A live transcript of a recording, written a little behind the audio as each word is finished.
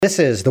This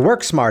is the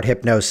Work Smart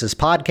Hypnosis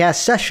Podcast,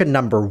 session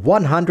number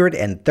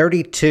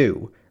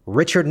 132.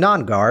 Richard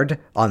Nongard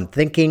on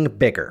Thinking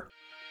Bigger.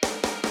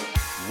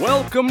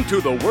 Welcome to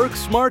the Work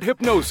Smart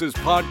Hypnosis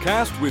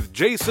Podcast with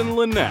Jason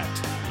Linett,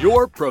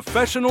 your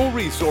professional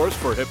resource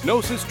for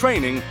hypnosis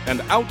training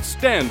and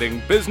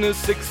outstanding business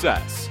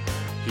success.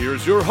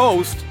 Here's your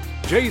host,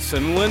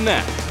 Jason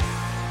Linett.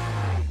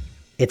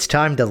 It's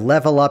time to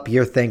level up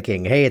your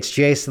thinking. Hey, it's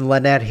Jason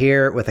Linett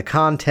here with a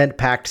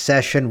content-packed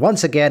session,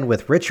 once again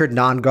with Richard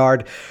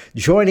Nongard,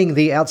 joining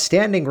the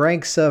outstanding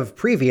ranks of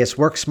previous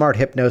Work Smart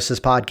Hypnosis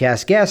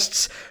Podcast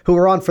guests who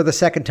were on for the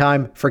second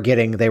time,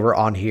 forgetting they were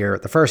on here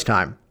the first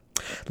time.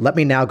 Let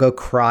me now go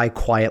cry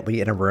quietly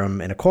in a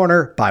room in a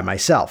corner by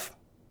myself.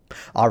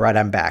 All right,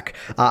 I'm back.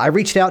 I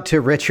reached out to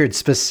Richard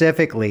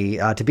specifically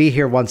to be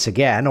here once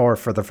again, or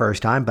for the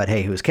first time, but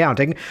hey, who's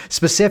counting?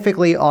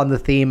 Specifically on the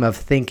theme of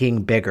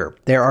thinking bigger.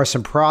 There are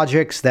some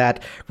projects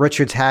that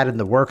Richard's had in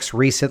the works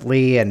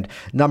recently and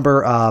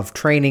number of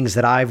trainings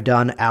that I've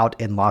done out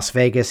in Las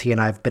Vegas. He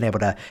and I have been able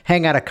to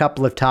hang out a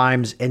couple of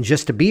times and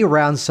just to be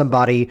around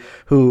somebody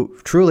who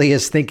truly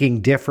is thinking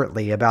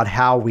differently about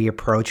how we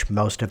approach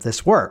most of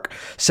this work.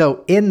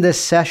 So in this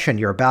session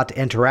you're about to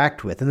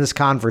interact with, in this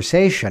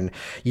conversation,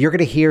 you're going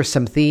to hear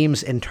some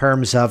themes in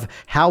terms of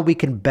how we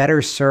can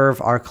better serve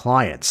our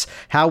clients,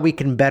 how we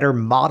can better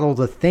model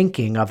the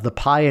thinking of the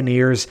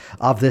pioneers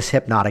of this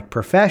hypnotic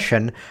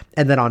profession,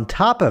 and then on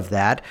top of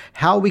that,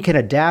 how we can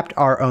adapt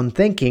our own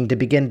thinking to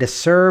begin to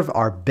serve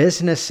our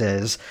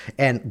businesses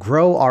and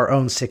grow our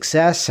own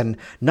success, and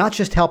not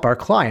just help our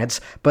clients,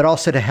 but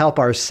also to help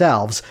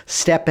ourselves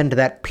step into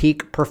that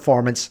peak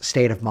performance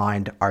state of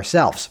mind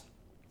ourselves.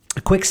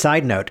 A quick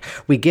side note,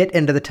 we get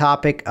into the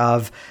topic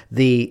of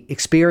the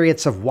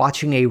experience of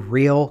watching a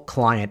real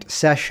client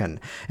session.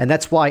 And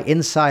that's why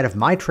inside of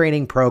my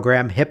training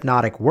program,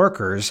 Hypnotic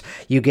Workers,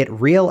 you get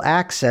real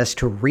access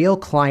to real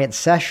client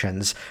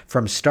sessions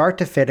from start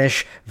to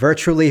finish,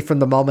 virtually from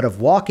the moment of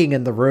walking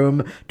in the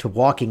room to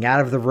walking out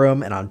of the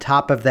room. And on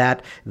top of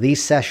that,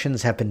 these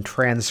sessions have been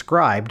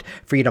transcribed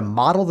for you to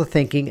model the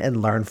thinking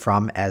and learn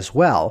from as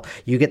well.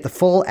 You get the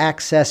full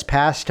access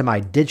pass to my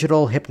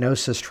digital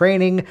hypnosis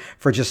training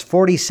for just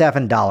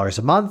 $47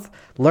 a month.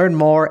 Learn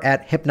more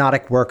at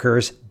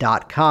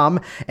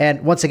hypnoticworkers.com.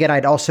 And once again,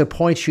 I'd also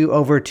point you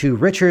over to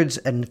Richard's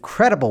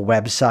incredible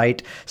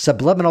website,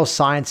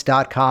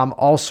 subliminalscience.com,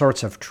 all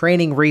sorts of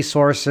training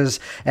resources.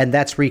 And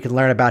that's where you can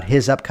learn about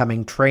his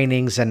upcoming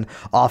trainings and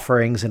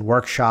offerings and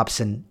workshops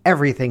and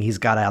everything he's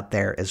got out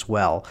there as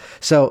well.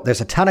 So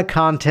there's a ton of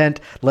content.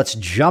 Let's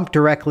jump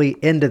directly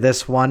into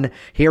this one.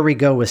 Here we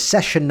go with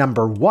session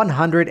number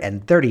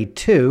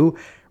 132.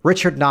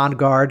 Richard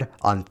Nongard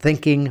on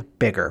Thinking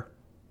Bigger.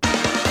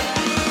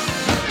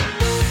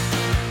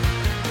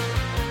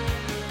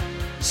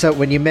 So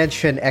when you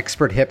mention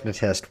expert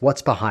hypnotist,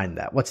 what's behind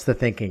that? What's the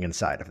thinking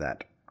inside of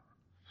that?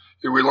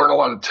 Yeah, we learn a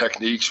lot of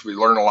techniques. We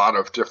learn a lot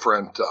of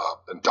different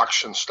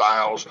induction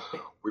styles.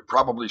 We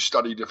probably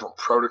study different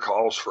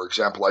protocols. For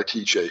example, I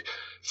teach a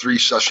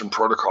 3-session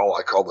protocol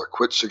I call the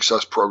Quit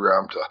Success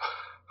Program to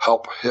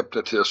help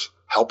hypnotists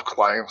help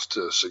clients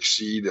to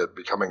succeed at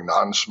becoming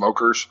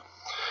non-smokers.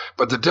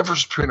 But the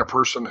difference between a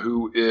person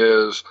who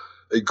is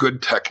a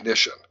good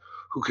technician,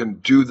 who can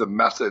do the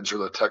methods or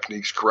the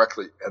techniques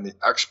correctly, and the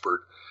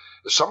expert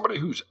is somebody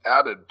who's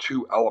added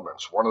 2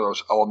 elements. One of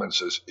those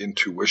elements is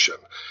intuition.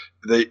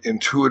 They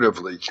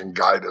intuitively can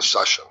guide a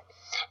session.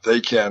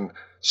 They can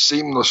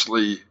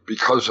seamlessly,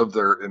 because of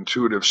their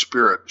intuitive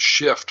spirit,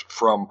 shift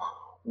from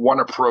one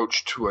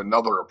approach to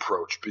another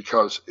approach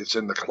because it's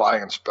in the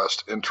client's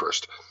best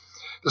interest.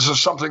 This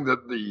is something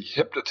that the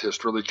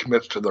hypnotist really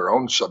commits to their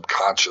own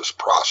subconscious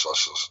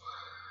processes.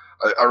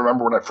 I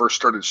remember when I first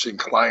started seeing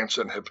clients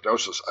in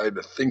hypnosis, I had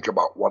to think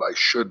about what I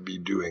should be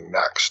doing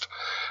next.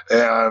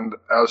 And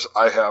as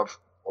I have,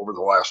 over the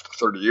last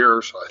 30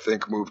 years, I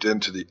think moved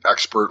into the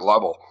expert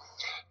level,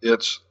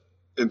 it's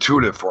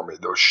intuitive for me.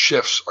 Those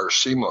shifts are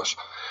seamless.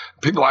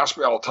 People ask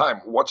me all the time,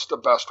 what's the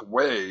best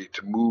way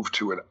to move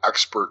to an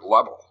expert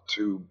level,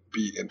 to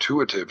be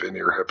intuitive in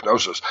your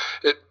hypnosis?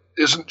 It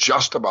isn't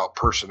just about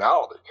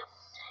personality.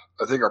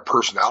 I think our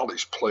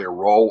personalities play a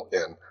role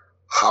in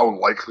how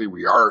likely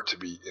we are to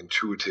be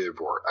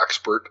intuitive or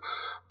expert,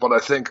 but I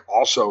think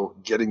also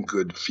getting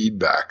good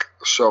feedback.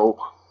 So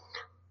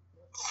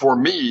for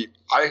me,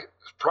 I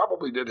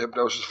probably did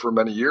hypnosis for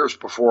many years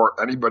before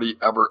anybody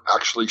ever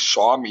actually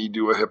saw me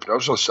do a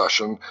hypnosis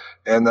session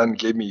and then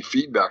gave me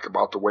feedback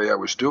about the way I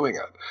was doing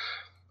it.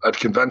 At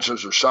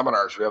conventions or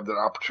seminars, we have the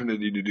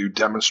opportunity to do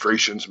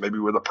demonstrations, maybe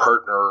with a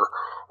partner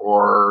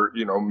or,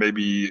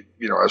 maybe,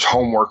 as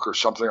homework or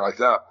something like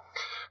that.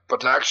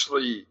 But to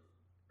actually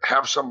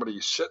have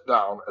somebody sit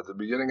down at the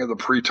beginning of the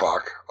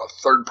pre-talk, a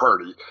third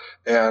party,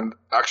 and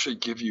actually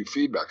give you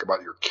feedback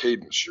about your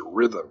cadence, your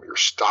rhythm, your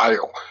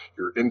style,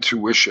 your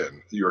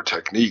intuition, your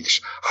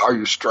techniques, how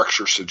you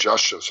structure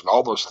suggestions, and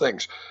all those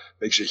things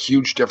makes a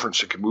huge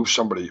difference. It can move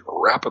somebody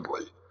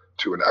rapidly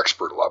to an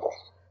expert level.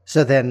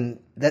 So then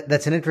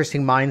that's an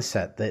interesting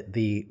mindset, that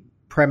the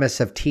premise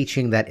of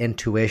teaching that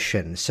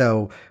intuition.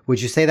 So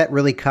would you say that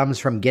really comes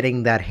from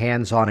getting that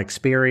hands-on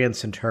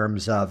experience in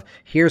terms of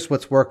here's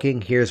what's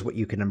working, here's what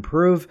you can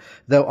improve?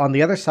 Though on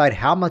the other side,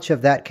 how much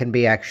of that can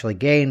be actually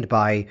gained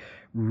by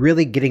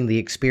really getting the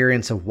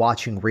experience of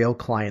watching real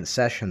client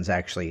sessions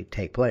actually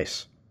take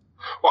place?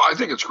 Well, I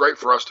think it's great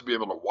for us to be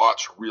able to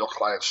watch real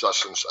client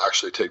sessions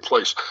actually take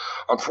place.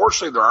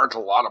 Unfortunately, there aren't a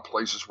lot of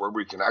places where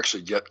we can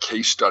actually get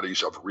case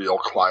studies of real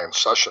client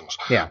sessions.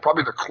 Yeah.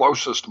 Probably the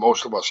closest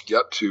most of us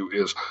get to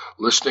is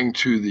listening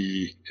to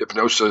the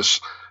hypnosis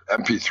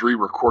MP3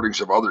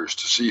 recordings of others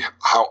to see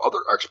how other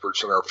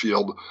experts in our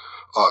field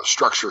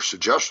structure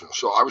suggestions.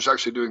 So I was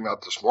actually doing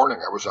that this morning.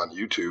 I was on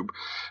YouTube,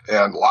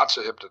 and lots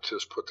of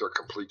hypnotists put their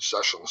complete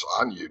sessions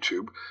on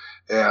YouTube.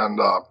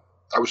 And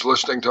I was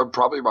listening to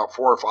probably about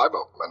 4 or 5 of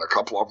them, and a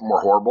couple of them were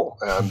horrible,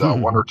 and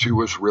one or two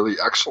was really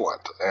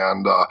excellent.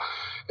 And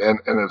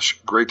it's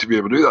great to be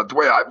able to do that. The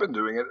way I've been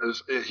doing it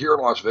is here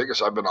in Las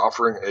Vegas, I've been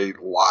offering a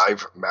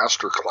live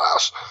master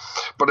class,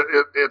 but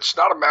it's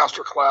not a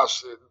master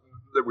class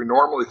that we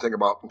normally think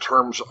about in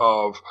terms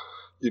of,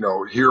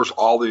 here's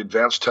all the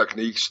advanced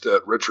techniques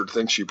that Richard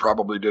thinks you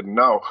probably didn't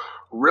know.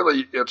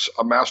 Really, it's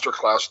a master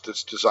class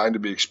that's designed to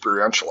be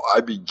experiential.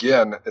 I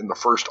begin in the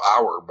first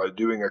hour by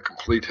doing a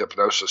complete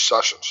hypnosis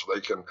session so they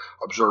can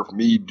observe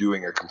me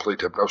doing a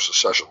complete hypnosis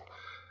session.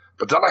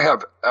 But then I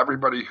have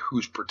everybody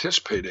who's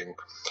participating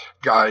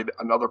guide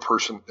another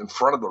person in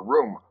front of the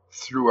room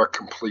through a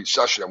complete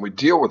session, and we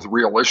deal with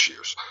real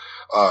issues.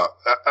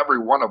 Every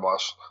one of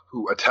us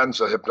who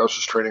attends a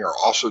hypnosis training are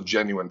also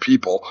genuine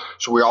people,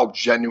 so we all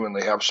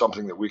genuinely have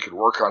something that we could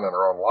work on in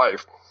our own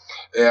life.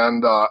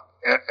 And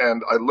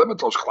I limit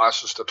those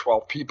classes to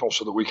 12 people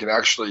so that we can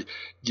actually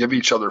give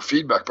each other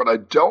feedback. But I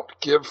don't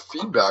give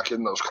feedback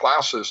in those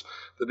classes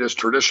that is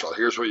traditional.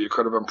 Here's what you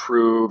could have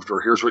improved,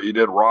 or here's what you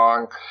did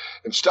wrong.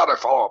 Instead, I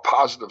follow a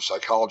positive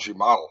psychology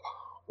model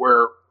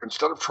where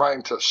instead of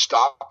trying to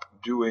stop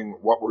doing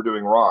what we're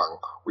doing wrong,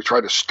 we try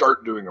to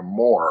start doing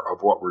more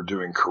of what we're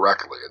doing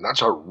correctly. And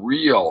that's a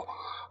real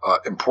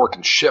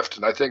important shift.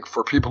 And I think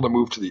for people to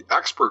move to the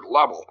expert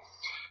level,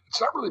 it's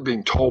not really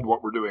being told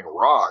what we're doing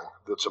wrong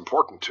that's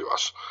important to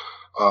us.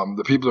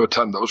 The people who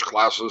attend those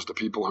classes, the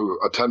people who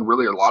attend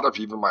really a lot of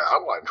even my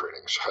online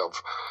trainings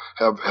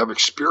have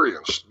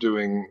experienced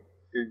doing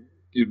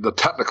the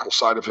technical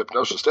side of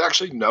hypnosis. They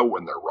actually know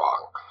when they're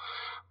wrong.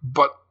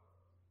 But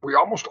we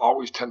almost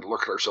always tend to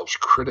look at ourselves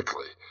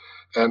critically.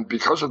 And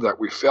because of that,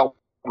 we fail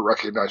to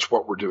recognize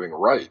what we're doing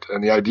right.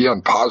 And the idea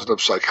in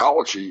positive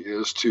psychology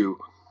is to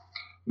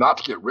not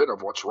to get rid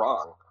of what's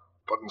wrong,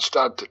 but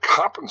instead to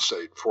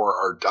compensate for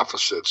our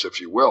deficits, if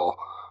you will,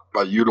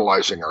 by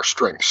utilizing our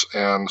strengths.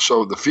 And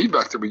so the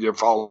feedback that we give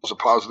follows a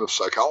positive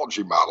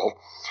psychology model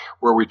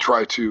where we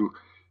try to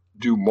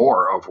do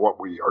more of what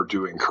we are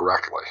doing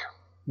correctly.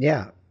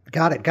 Yeah,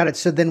 got it.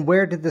 So then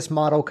where did this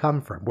model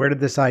come from? Where did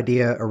this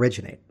idea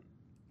originate?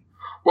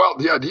 Well,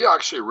 the idea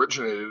actually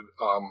originated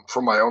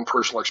from my own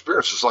personal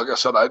experiences. Like I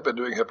said, I'd been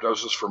doing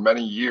hypnosis for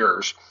many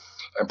years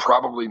and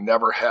probably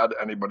never had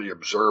anybody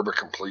observe a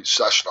complete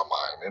session of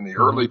mine. In the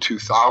early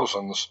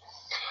 2000s,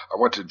 I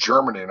went to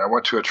Germany and I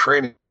went to a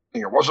training.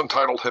 It wasn't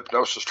titled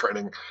hypnosis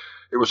training.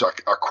 It was a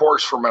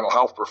course for mental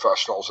health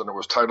professionals, and it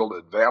was titled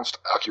Advanced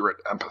Accurate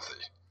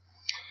Empathy.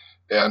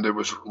 And it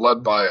was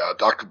led by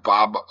Dr.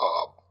 Bob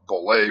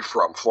Bollet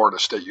from Florida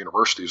State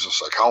University, who's a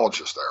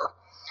psychologist there.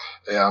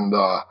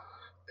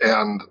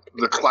 And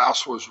the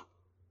class was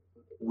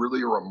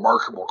really a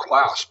remarkable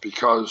class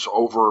because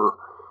over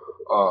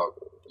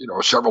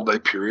a several-day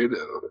period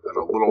at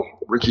a little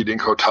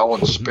rinky-dink hotel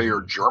in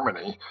Speyer,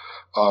 Germany,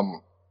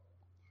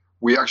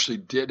 we actually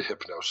did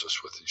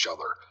hypnosis with each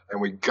other,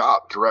 and we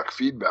got direct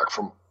feedback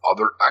from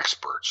other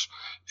experts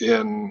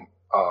in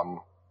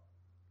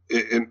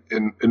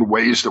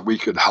ways that we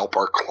could help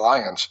our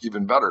clients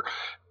even better.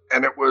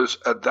 And it was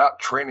at that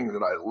training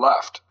that I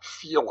left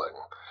feeling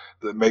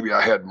that maybe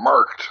I had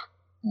marked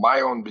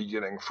my own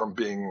beginning from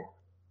being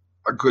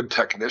a good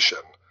technician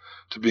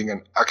to being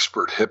an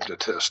expert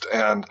hypnotist.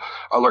 And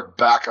I look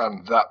back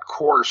on that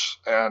course,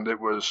 and it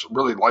was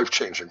really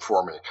life-changing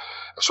for me.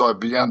 So I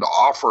began to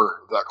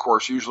offer that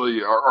course,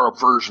 usually, or a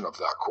version of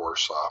that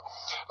course,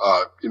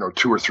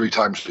 2 or 3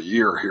 times a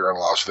year here in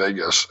Las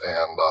Vegas,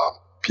 and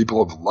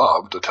people have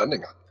loved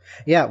attending it.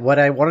 Yeah, what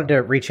I wanted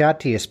to reach out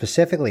to you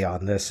specifically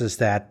on this is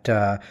that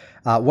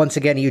once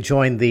again, you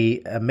joined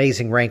the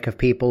amazing rank of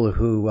people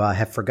who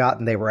have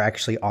forgotten they were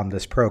actually on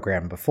this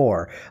program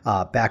before.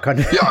 Back on.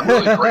 Yeah, I'm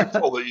really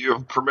grateful that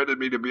you've permitted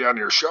me to be on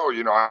your show.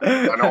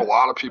 I know a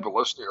lot of people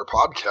listen to your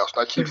podcast,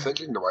 and I keep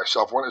thinking to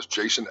myself, when is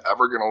Jason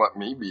ever going to let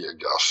me be a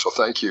guest? So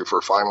thank you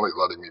for finally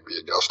letting me be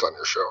a guest on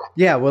your show.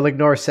 Yeah, we'll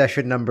ignore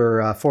session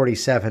number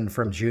 47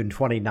 from June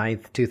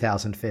 29th,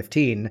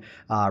 2015.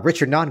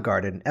 Richard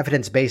Nongard and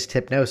evidence-based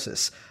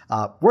hypnosis.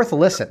 Worth a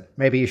listen.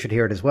 Maybe you should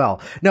hear it as well.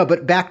 No,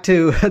 but back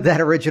to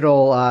that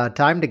original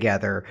time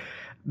together.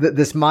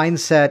 this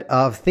mindset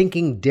of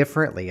thinking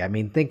differently. I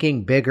mean,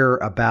 thinking bigger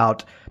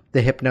about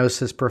the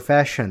hypnosis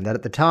profession. That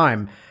at the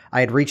time, I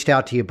had reached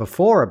out to you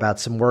before about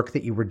some work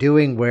that you were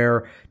doing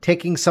where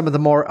taking some of the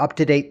more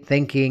up-to-date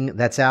thinking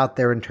that's out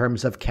there in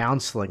terms of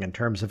counseling, in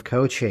terms of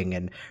coaching,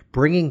 and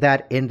bringing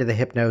that into the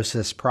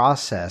hypnosis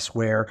process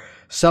where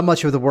so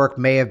much of the work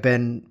may have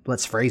been,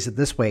 let's phrase it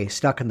this way,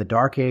 stuck in the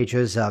dark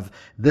ages of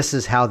this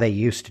is how they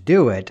used to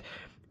do it,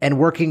 and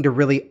working to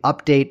really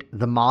update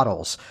the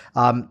models.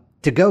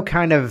 To go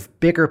kind of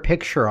bigger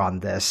picture on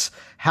this,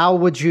 how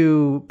would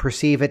you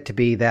perceive it to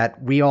be that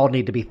we all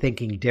need to be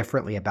thinking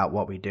differently about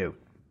what we do?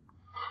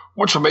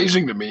 What's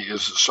amazing to me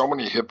is that so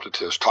many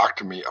hypnotists talk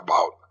to me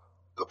about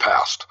the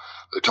past.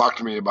 They talk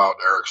to me about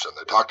Erickson.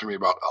 They talk to me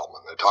about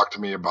Ellman. They talk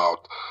to me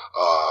about,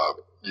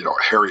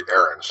 Harry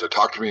Aarons. They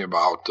talk to me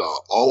about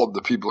all of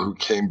the people who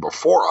came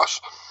before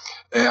us.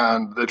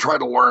 And they try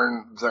to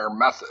learn their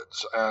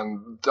methods.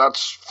 And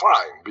that's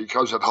fine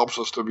because it helps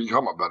us to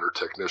become a better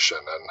technician.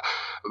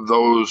 And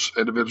those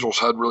individuals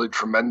had really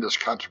tremendous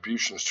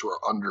contributions to our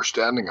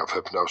understanding of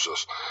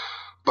hypnosis.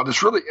 But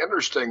it's really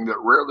interesting that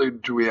rarely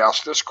do we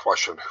ask this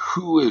question: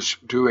 who is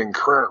doing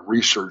current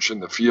research in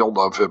the field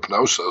of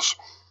hypnosis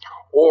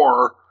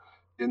or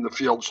in the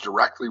fields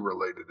directly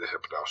related to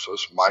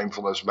hypnosis,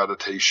 mindfulness,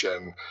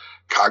 meditation,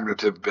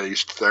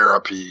 cognitive-based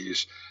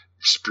therapies,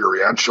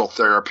 experiential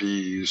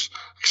therapies,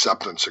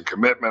 acceptance and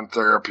commitment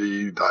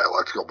therapy,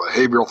 dialectical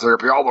behavioral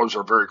therapy? All those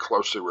are very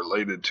closely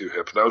related to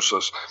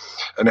hypnosis,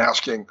 and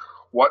asking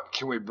what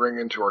can we bring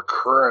into our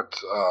current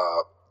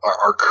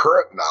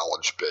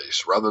knowledge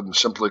base rather than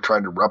simply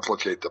trying to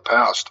replicate the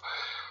past.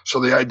 So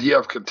the idea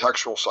of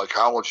contextual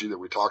psychology that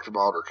we talked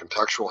about, or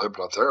contextual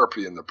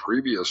hypnotherapy in the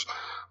previous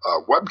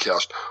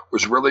webcast,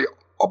 was really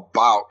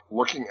about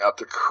looking at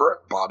the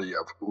current body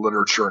of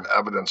literature and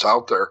evidence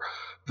out there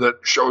that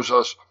shows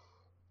us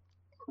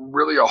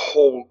really a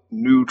whole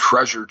new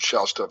treasure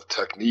chest of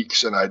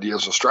techniques and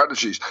ideas and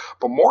strategies.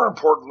 But more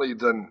importantly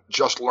than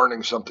just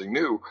learning something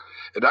new,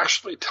 it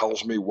actually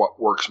tells me what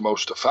works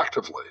most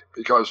effectively.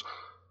 Because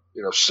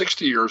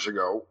 60 years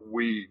ago,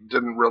 we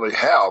didn't really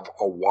have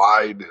a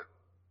wide,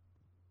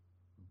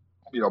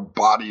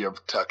 body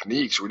of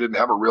techniques. We didn't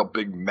have a real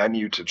big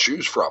menu to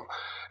choose from.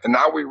 And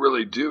now we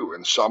really do.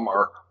 And some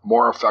are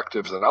more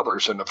effective than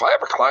others. And if I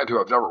have a client who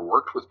I've never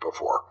worked with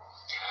before,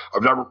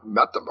 I've never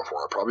met them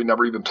before, I probably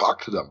never even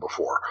talked to them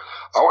before,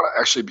 I want to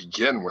actually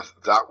begin with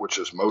that which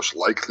is most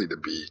likely to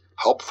be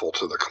helpful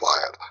to the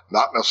client,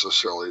 not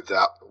necessarily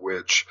that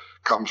which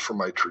comes from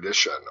my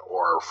tradition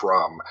or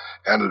from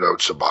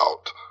anecdotes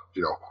about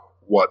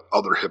what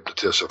other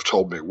hypnotists have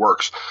told me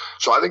works.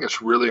 So I think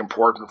it's really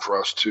important for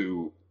us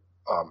to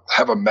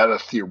have a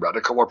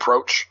meta-theoretical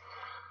approach.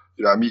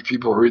 I meet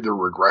people who are either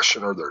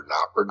regression or they're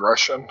not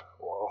regression.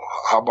 Well,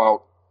 how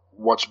about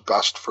what's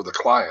best for the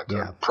client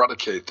and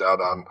predicate that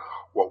on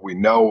what we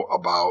know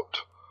about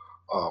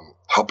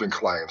helping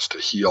clients to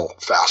heal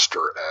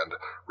faster and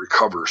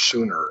recover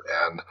sooner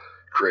and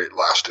create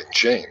lasting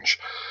change,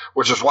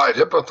 which is why at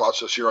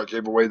HypnoThoughts this year I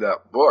gave away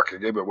that book. I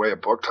gave away a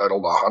book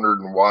titled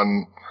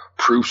 101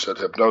 Proofs that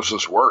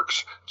Hypnosis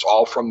Works. It's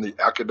all from the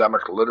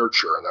academic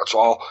literature, and that's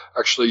all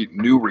actually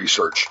new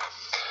research.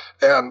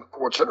 And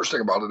what's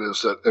interesting about it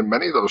is that in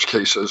many of those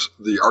cases,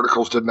 the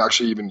articles didn't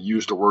actually even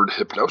use the word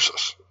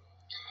hypnosis,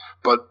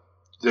 but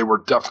they were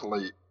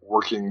definitely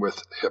working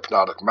with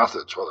hypnotic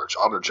methods, whether it's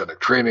autogenic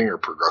training or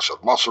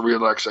progressive muscle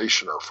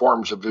relaxation or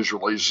forms of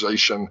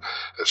visualization,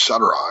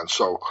 etc. And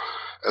so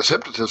as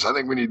hypnotists, I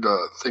think we need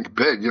to think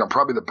big.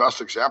 Probably the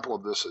best example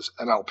of this is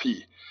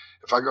NLP.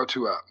 If I go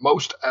to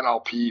most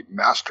NLP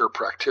master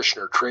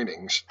practitioner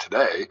trainings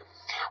today,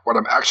 what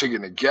I'm actually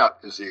going to get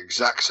is the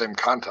exact same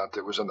content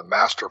that was in the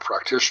master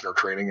practitioner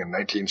training in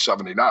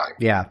 1979.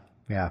 Yeah.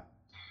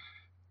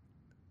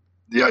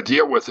 The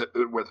idea with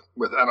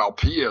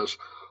NLP is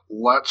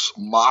let's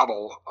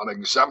model an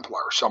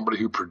exemplar, somebody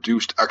who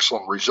produced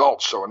excellent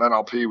results. So in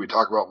NLP, we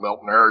talk about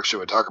Milton Erickson,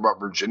 we talk about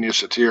Virginia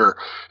Satir,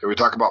 and we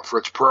talk about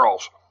Fritz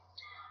Perls.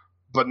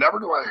 But never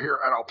do I hear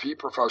NLP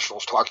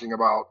professionals talking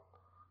about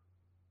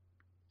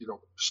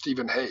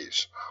Stephen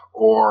Hayes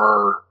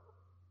or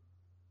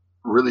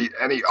really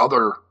any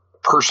other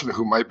person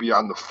who might be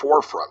on the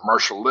forefront,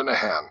 Marshall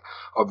Linehan,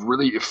 of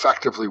really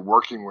effectively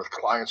working with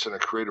clients in a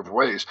creative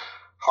ways.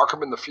 How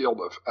come in the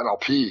field of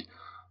NLP,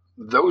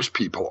 those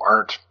people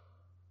aren't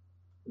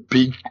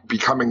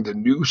becoming the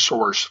new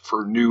source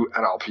for new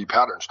NLP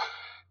patterns?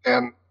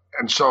 And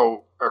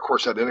so, of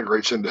course, that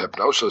integrates into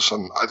hypnosis,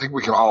 and I think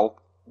we can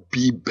all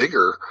be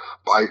bigger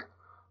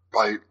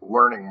by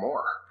learning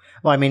more.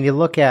 Well, I mean, you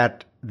look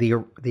at the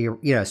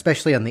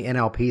especially on the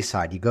NLP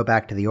side, you go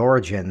back to the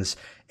origins,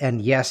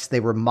 and yes, they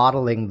were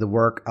modeling the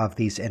work of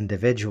these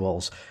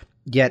individuals.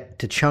 Yet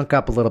to chunk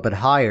up a little bit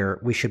higher,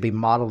 we should be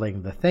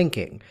modeling the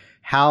thinking.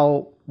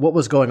 What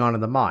was going on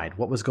in the mind?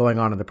 What was going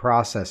on in the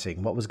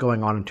processing? What was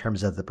going on in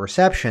terms of the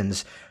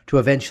perceptions to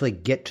eventually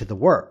get to the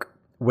work?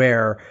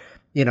 Where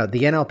the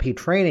NLP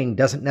training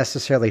doesn't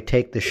necessarily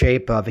take the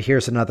shape of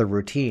here's another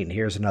routine,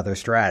 here's another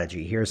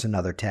strategy, here's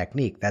another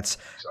technique. That's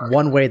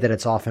one way that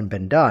it's often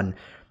been done.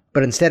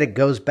 But instead it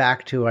goes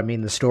back to,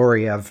 the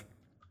story of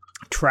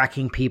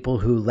tracking people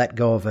who let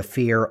go of a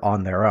fear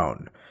on their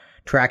own,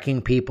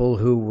 tracking people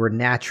who were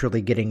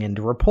naturally getting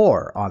into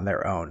rapport on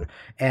their own.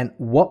 And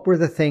what were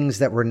the things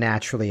that were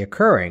naturally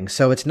occurring?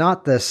 So it's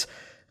not this,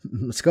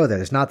 let's go there.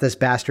 There's not this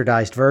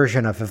bastardized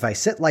version of if I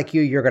sit like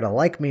you're going to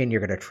like me and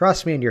you're going to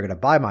trust me and you're going to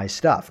buy my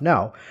stuff.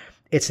 No,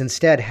 it's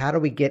instead, how do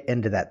we get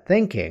into that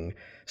thinking?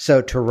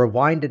 So to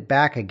rewind it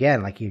back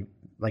again, like you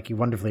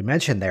wonderfully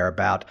mentioned there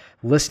about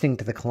listening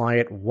to the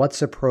client,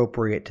 what's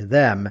appropriate to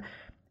them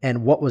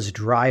and what was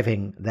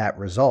driving that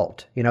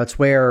result. It's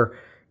where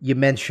you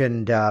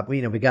mentioned,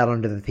 we got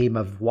onto the theme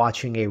of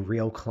watching a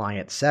real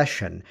client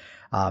session.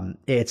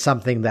 It's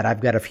something that I've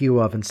got a few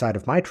of inside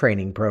of my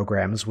training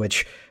programs,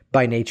 which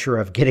by nature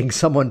of getting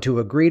someone to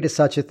agree to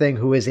such a thing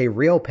who is a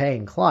real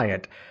paying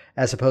client,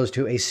 as opposed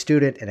to a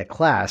student in a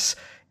class,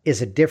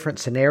 is a different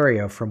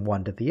scenario from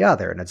one to the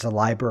other. And it's a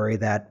library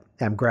that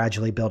I'm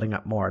gradually building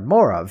up more and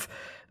more of,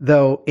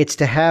 though it's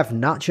to have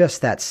not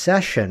just that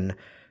session,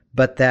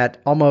 but that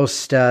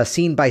almost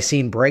scene by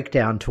scene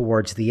breakdown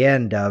towards the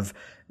end of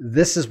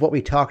this is what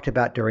we talked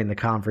about during the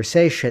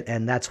conversation,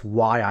 and that's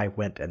why I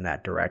went in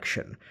that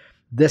direction.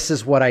 This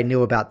is what I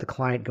knew about the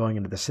client going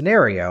into the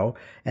scenario,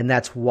 and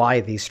that's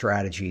why these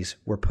strategies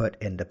were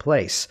put into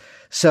place.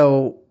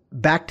 So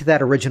back to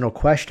that original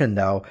question,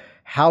 though,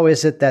 how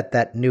is it that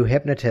that new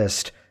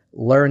hypnotist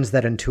learns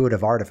that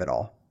intuitive art of it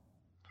all?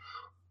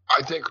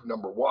 I think,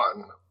 number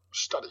one,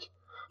 study.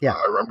 Yeah.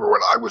 I remember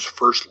when I was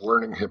first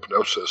learning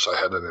hypnosis, I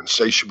had an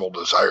insatiable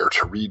desire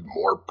to read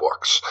more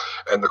books.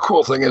 And the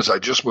cool thing is I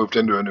just moved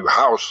into a new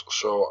house,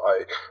 so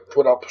I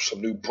put up some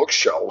new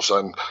bookshelves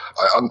and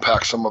I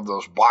unpacked some of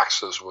those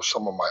boxes with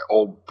some of my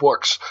old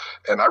books.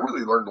 And I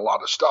really learned a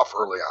lot of stuff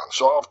early on.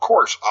 So, of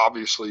course,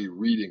 obviously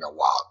reading a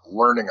lot,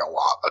 learning a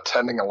lot,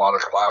 attending a lot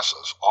of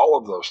classes, all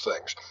of those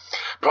things.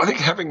 But I think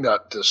having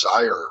that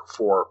desire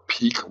for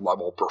peak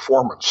level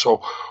performance.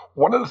 So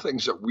one of the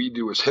things that we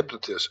do as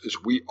hypnotists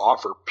is we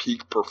offer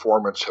peak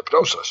performance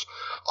hypnosis.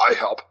 I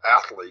help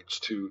athletes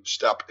to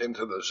step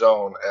into the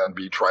zone and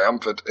be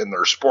triumphant in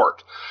their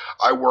sport.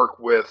 I work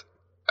with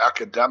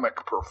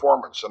academic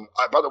performance. And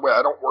by the way,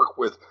 I don't work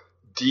with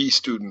D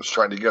students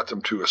trying to get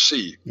them to a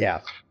C.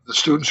 Yeah. The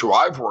students who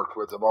I've worked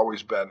with have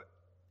always been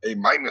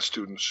A-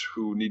 students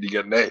who need to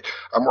get an A.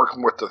 I'm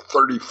working with the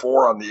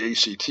 34 on the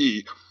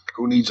ACT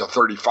who needs a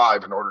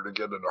 35 in order to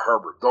get into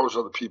Harvard. Those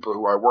are the people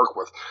who I work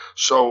with.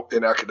 So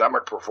in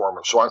academic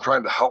performance, so I'm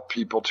trying to help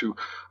people to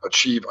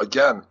achieve,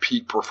 again,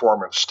 peak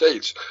performance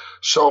states.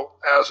 So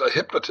as a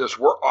hypnotist,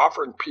 we're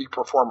offering peak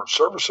performance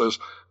services,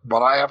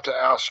 but I have to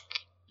ask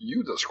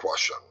you this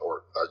question,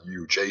 or not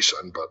you,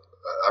 Jason, but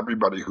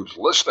everybody who's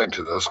listening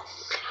to this,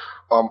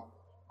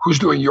 who's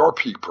doing your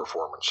peak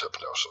performance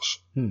hypnosis?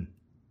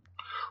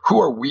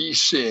 Who are we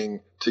seeing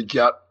to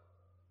get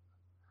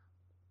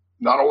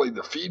not only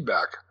the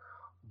feedback,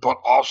 but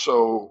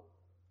also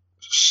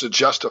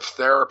suggestive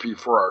therapy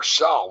for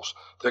ourselves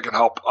that can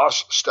help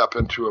us step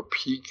into a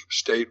peak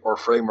state or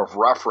frame of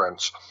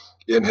reference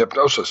in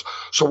hypnosis.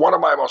 So one of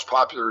my most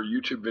popular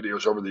YouTube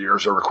videos over the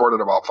years, I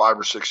recorded about 5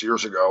 or 6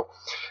 years ago,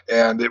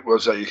 and it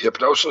was a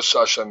hypnosis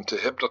session to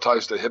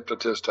hypnotize the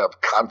hypnotist to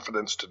have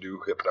confidence to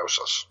do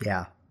hypnosis.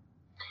 Yeah.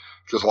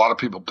 Because a lot of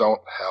people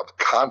don't have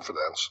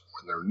confidence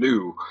when they're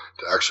new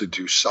to actually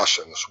do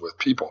sessions with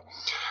people.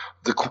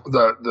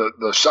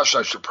 The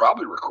session I should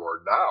probably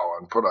record now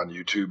and put on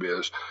YouTube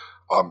is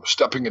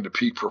stepping into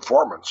peak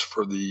performance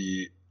for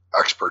the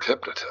expert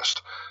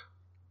hypnotist.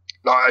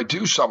 Now, I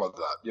do some of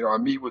that. I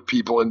meet with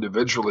people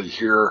individually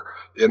here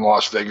in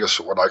Las Vegas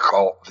at what I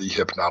call the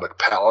Hypnotic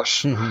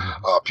Palace.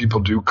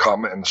 People do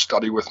come and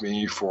study with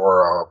me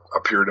for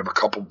a period of a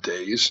couple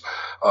days.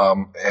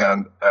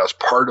 And as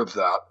part of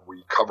that,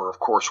 we cover, of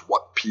course,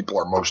 what people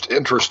are most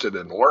interested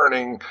in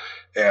learning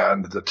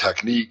and the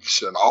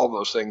techniques and all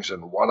those things in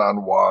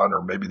one-on-one,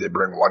 or maybe they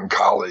bring one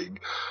colleague.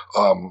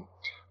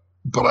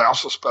 But I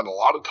also spend a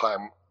lot of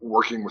time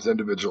working with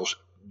individuals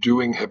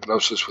doing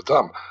hypnosis with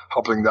them,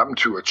 helping them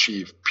to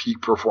achieve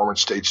peak performance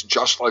states,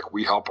 just like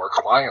we help our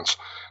clients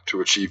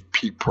to achieve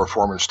peak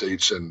performance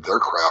states in their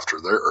craft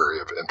or their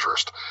area of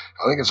interest.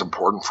 I think it's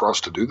important for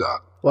us to do that.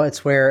 Well,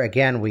 it's where,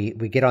 again, we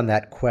get on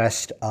that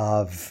quest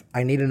of,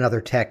 I need another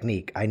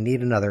technique, I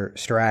need another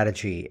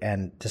strategy,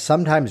 and to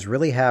sometimes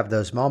really have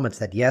those moments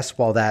that, yes,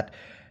 while that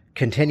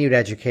continued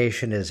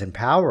education is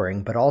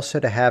empowering, but also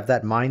to have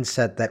that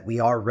mindset that we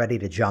are ready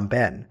to jump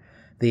in.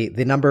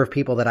 The number of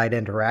people that I'd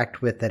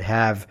interact with that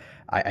have,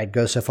 I'd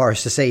go so far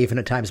as to say even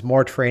at times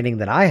more training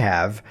than I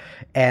have,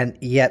 and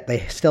yet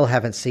they still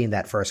haven't seen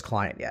that first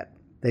client yet.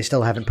 They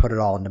still haven't put it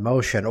all into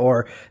motion,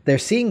 or they're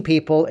seeing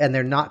people and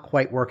they're not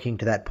quite working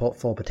to that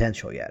full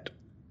potential yet.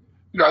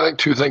 I think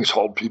two things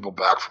hold people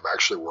back from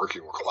actually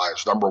working with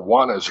clients. Number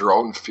one is their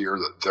own fear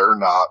that they're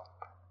not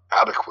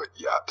adequate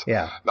yet.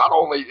 Yeah. Not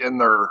only in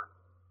their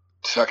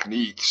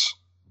techniques,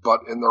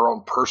 but in their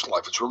own personal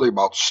life, it's really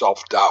about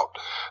self-doubt.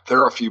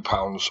 They're a few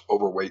pounds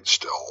overweight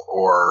still,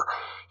 or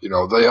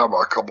they have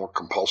a couple of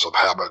compulsive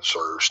habits,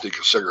 or sneak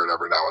a cigarette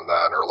every now and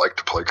then, or like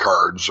to play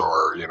cards,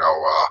 or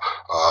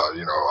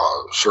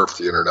surf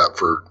the internet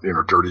for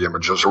dirty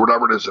images, or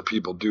whatever it is that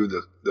people do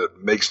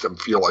that makes them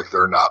feel like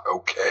they're not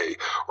okay,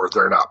 or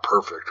they're not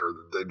perfect, or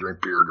they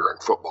drink beer during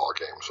football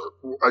games, or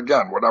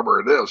again, whatever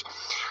it is.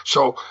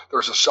 So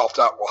there's a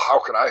self-doubt. Well, how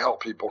can I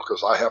help people?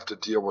 Because I have to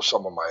deal with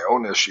some of my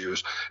own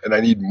issues, and I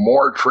need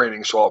more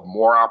training, so I'll have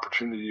more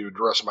opportunity to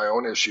address my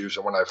own issues.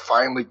 And when I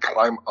finally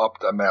climb up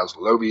the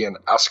Maslowian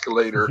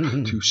escalator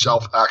to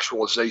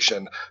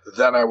self-actualization,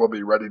 then I will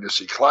be ready to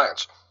see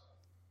clients.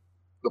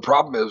 The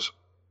problem is,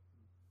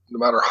 no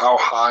matter how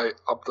high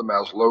up the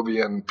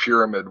Maslowian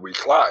pyramid we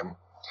climb,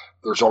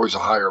 there's always a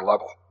higher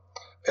level.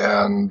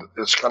 And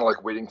it's kind of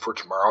like waiting for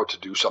tomorrow to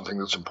do something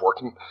that's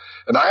important.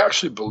 And I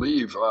actually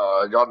believe,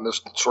 I got in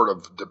this sort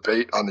of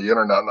debate on the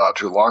internet not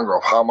too long ago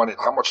of how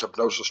much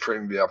hypnosis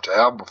training do you have to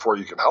have before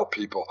you can help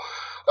people.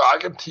 I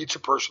can teach a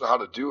person how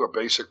to do a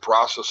basic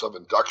process of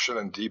induction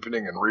and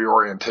deepening and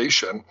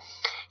reorientation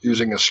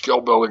using a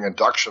skill building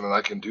induction, and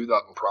I can do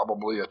that in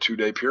probably a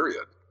 2-day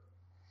period.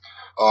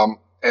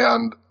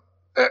 And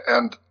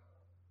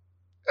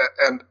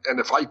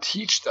if I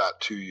teach that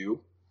to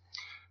you,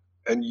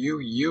 and you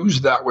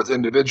use that with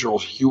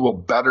individuals, you will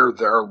better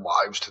their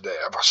lives today.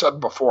 I've said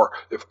before,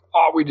 if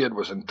all we did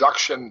was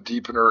induction,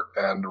 deepener,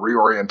 and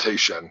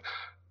reorientation,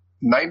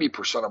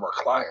 90% of our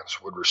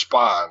clients would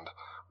respond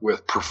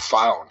with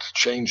profound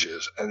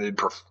changes, and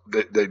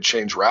they'd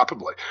change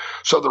rapidly.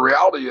 So the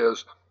reality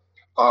is,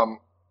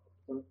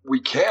 we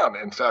can,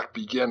 in fact,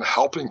 begin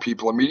helping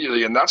people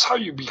immediately. And that's how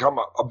you become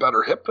a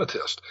better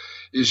hypnotist,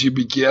 is you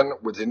begin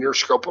within your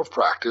scope of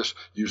practice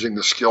using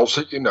the skills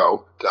that you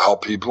know to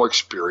help people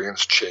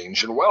experience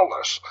change and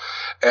wellness.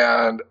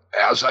 And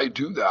as I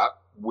do that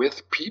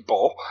with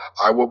people,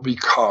 I will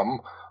become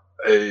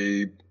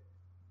a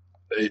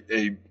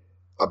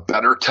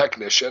better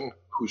technician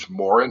who's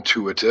more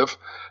intuitive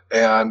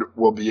and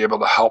will be able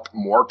to help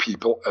more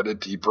people at a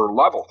deeper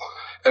level.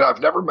 And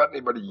I've never met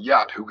anybody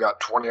yet who got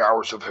 20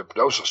 hours of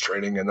hypnosis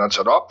training and then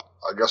said, I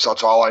guess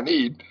that's all I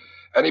need.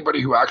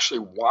 Anybody who actually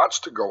wants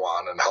to go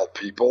on and help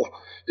people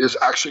is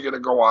actually going to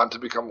go on to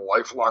become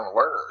lifelong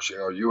learners.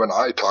 You and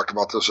I talked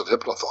about this at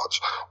HypnoThoughts.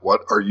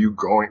 What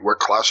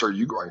class are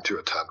you going to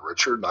attend,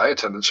 Richard? And I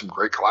attended some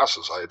great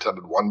classes. I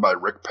attended one by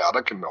Rick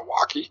Paddock in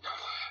Milwaukee,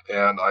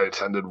 and I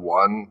attended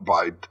one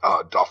by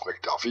Duff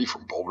McDuffie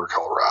from Boulder,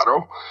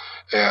 Colorado.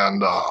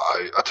 And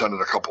I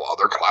attended a couple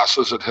other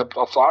classes at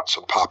HypnoThoughts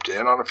and popped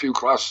in on a few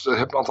classes at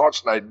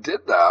HypnoThoughts. And I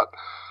did that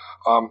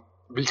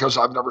because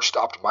I've never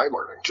stopped my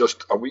learning.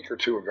 Just a week or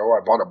two ago, I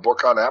bought a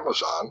book on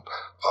Amazon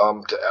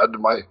to add to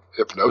my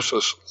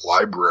hypnosis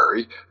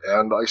library.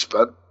 And I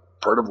spent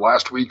part of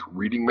last week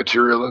reading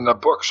material in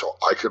that book so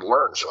I could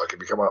learn, so I could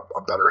become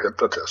a better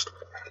hypnotist.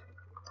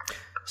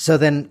 So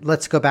then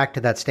let's go back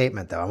to that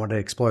statement, though. I want to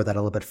explore that a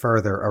little bit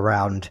further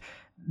around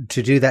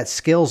to do that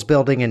skills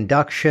building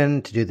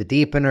induction, to do the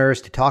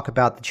deepeners, to talk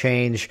about the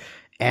change.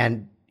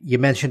 And you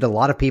mentioned a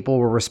lot of people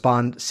will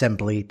respond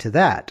simply to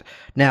that.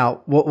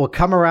 Now, we'll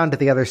come around to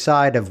the other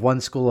side of one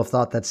school of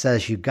thought that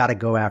says you got to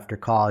go after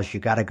cause, you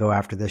got to go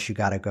after this, you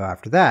got to go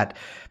after that.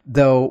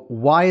 Though,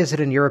 why is it,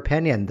 in your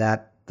opinion,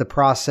 that the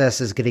process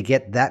is going to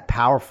get that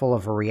powerful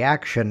of a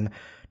reaction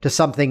to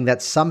something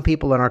that some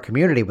people in our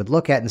community would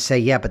look at and say,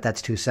 yeah, but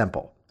that's too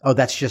simple. Oh,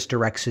 that's just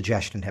direct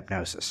suggestion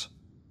hypnosis.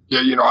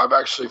 Yeah, I've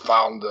actually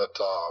found that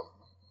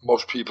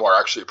most people are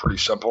actually pretty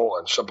simple,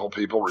 and simple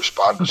people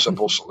respond to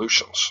simple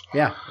solutions.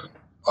 Yeah.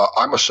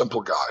 I'm a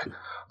simple guy,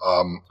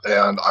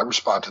 and I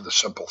respond to the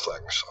simple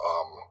things.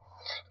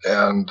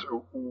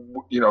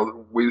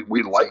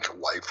 We like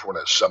life when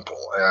it's simple.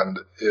 And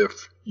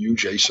if you,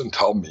 Jason,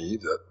 tell me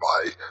that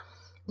by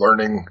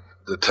learning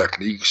the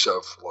techniques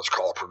of, let's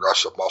call it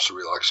progressive muscle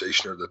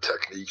relaxation, or the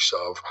techniques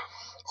of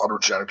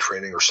autogenic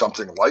training or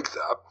something like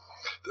that,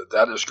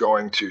 that is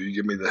going to, you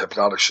give me the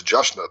hypnotic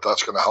suggestion that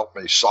that's going to help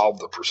me solve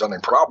the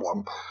presenting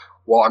problem,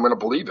 well, I'm going to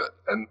believe it.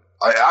 And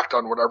I act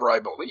on whatever I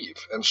believe.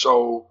 And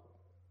so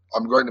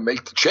I'm going to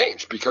make the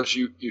change because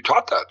you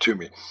taught that to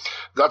me.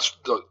 That's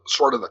the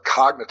sort of the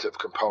cognitive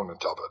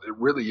component of it. It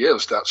really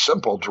is that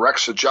simple. Direct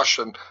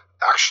suggestion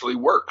actually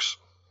works.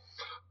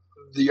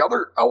 The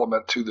other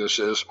element to this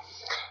is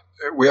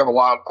we have a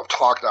lot of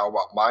talk now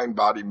about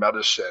mind-body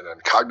medicine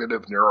and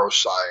cognitive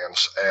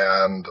neuroscience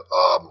and,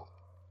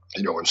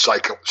 in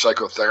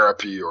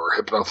psychotherapy or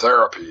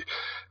hypnotherapy.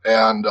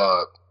 And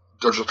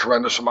there's a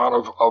tremendous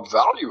amount of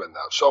value in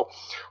that. So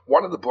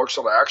one of the books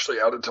that I actually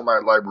added to my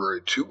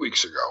library 2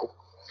 weeks ago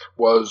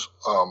was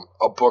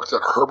a book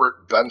that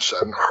Herbert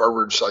Benson,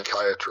 Harvard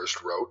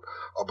psychiatrist, wrote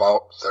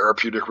about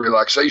therapeutic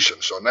relaxation.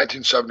 So in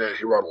 1978,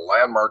 he wrote a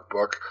landmark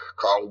book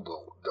called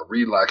The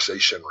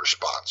Relaxation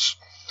Response.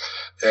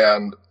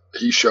 And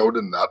he showed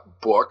in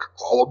that book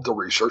all of the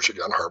research,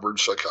 again, Harvard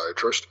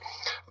psychiatrist,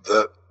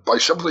 that by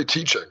simply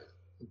teaching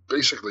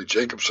basically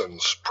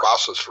Jacobson's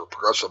process for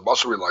progressive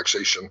muscle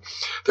relaxation,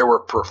 there were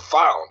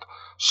profound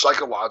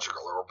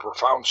psychological, there were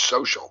profound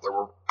social, there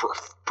were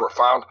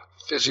profound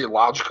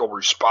physiological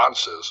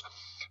responses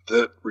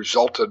that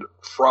resulted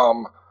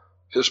from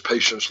his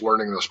patients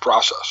learning this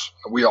process.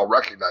 And we all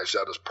recognize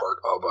that as part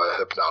of a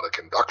hypnotic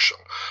induction.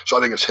 So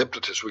I think as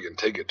hypnotists, we can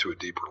take it to a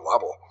deeper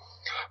level.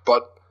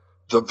 But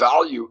the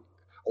value,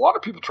 a lot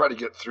of people try to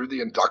get through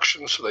the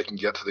induction so they can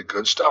get to the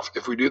good stuff.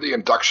 If we do the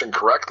induction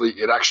correctly,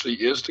 it actually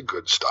is the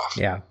good stuff.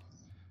 Yeah.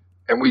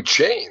 And we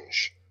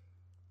change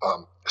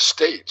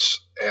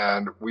states,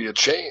 and we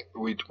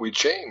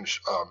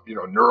change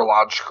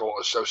neurological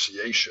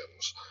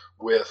associations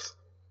with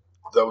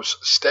those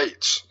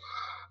states.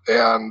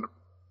 And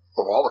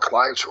of all the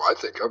clients who I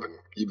think of, and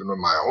even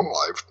in my own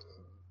life,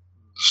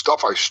 the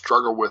stuff I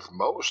struggle with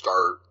most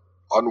are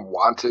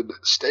unwanted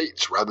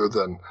states rather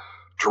than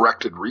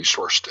directed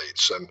resource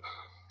states. And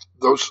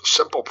those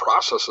simple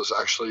processes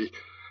actually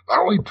not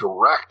only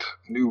direct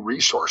new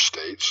resource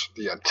states,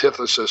 the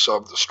antithesis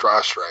of the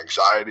stress or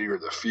anxiety or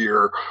the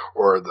fear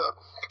or the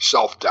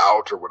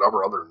self-doubt or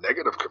whatever other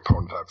negative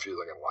component I'm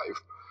feeling in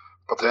life,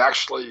 but they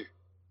actually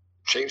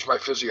change my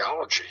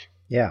physiology.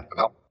 Yeah. And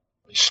help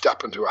me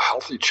step into a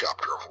healthy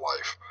chapter of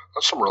life.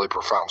 That's some really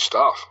profound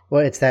stuff.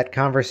 Well, it's that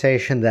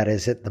conversation that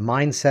is it the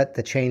mindset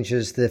that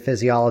changes the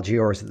physiology,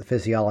 or is it the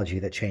physiology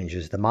that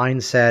changes the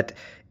mindset?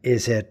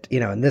 Is it,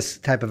 and this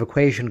type of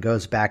equation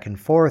goes back and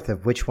forth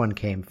of which one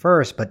came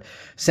first, but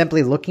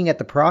simply looking at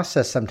the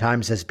process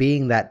sometimes as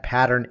being that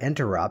pattern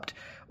interrupt,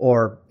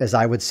 or as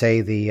I would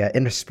say, the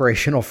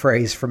inspirational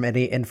phrase from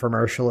any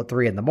infomercial at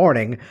 3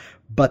 a.m,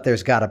 but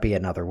there's got to be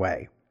another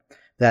way.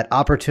 That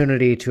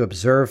opportunity to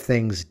observe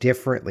things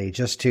differently,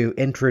 just to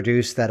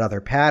introduce that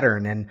other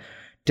pattern and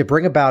to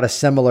bring about a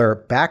similar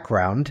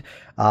background.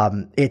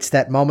 It's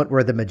that moment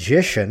where the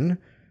magician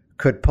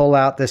could pull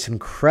out this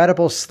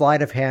incredible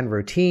sleight of hand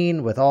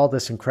routine with all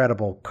this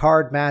incredible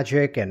card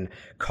magic and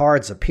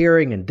cards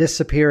appearing and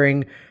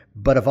disappearing.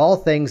 But of all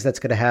things that's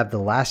going to have the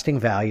lasting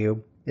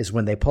value is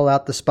when they pull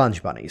out the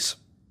sponge bunnies.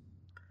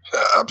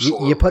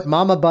 Absolutely. You put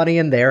Mama Bunny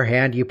in their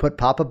hand, you put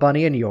Papa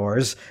Bunny in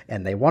yours,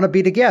 and they want to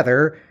be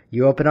together.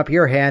 You open up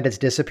your hand, it's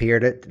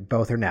disappeared.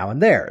 Both are now in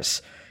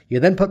theirs. You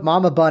then put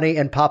Mama Bunny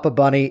and Papa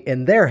Bunny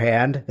in their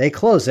hand. They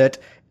close it.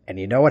 And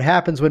you know what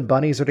happens when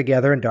bunnies are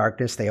together in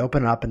darkness? They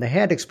open up and the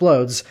hand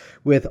explodes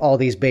with all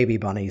these baby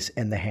bunnies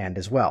in the hand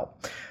as well.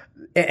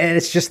 And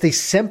it's just the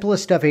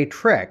simplest of a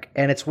trick.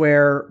 And it's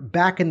where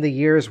back in the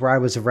years where I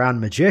was around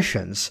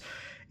magicians,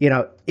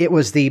 it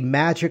was the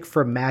magic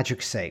for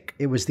magic's sake.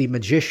 It was the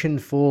magician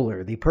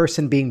fooler, the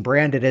person being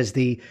branded as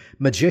the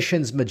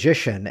magician's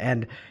magician.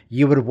 And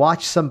you would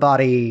watch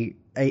somebody,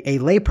 a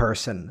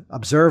layperson,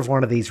 observe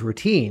one of these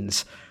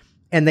routines,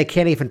 and they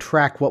can't even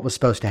track what was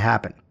supposed to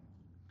happen.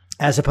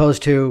 As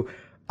opposed to,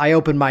 I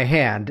opened my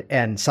hand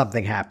and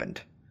something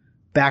happened.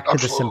 Back to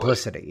Absolutely. The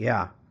simplicity,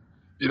 yeah.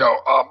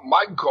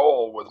 My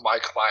goal with my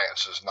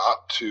clients is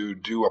not to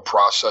do a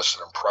process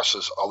that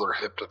impresses other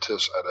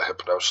hypnotists at a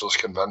hypnosis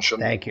convention.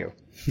 Thank you.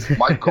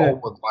 My goal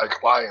with my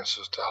clients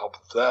is to help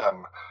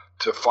them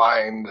to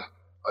find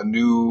a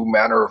new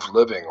manner of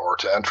living or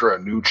to enter a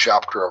new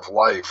chapter of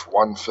life,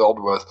 one filled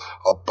with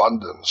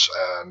abundance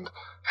and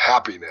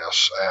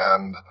happiness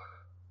and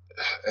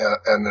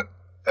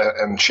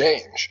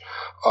change.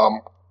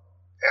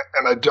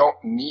 And I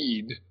don't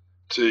need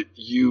to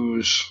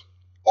use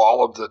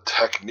all of the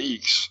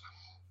techniques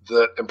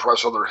that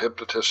impress other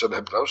hypnotists at a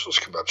hypnosis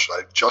convention.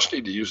 I just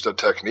need to use the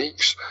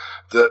techniques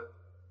that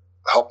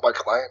help my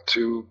client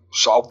to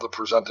solve the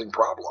presenting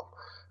problem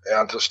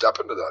and to step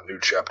into that new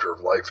chapter of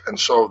life. And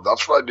so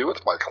that's what I do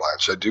with my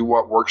clients. I do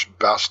what works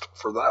best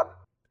for them.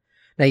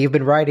 Now, you've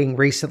been writing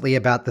recently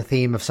about the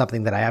theme of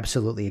something that I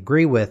absolutely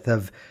agree with,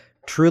 of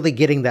truly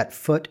getting that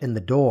foot in the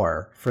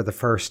door for the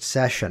first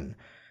session,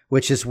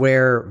 which is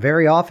where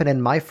very often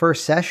in my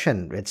first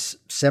session, it's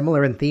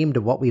similar in theme to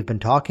what we've been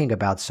talking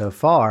about so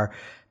far,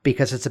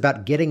 because it's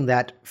about getting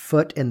that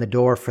foot in the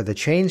door for the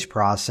change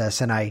process.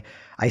 And I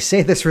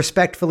say this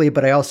respectfully,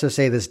 but I also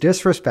say this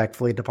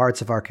disrespectfully to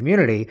parts of our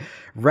community,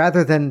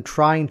 rather than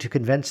trying to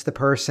convince the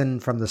person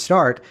from the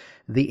start,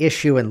 the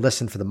issue, and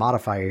listen for the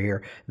modifier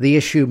here, the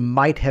issue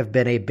might have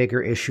been a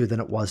bigger issue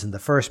than it was in the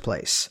first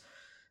place.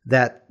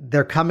 That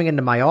they're coming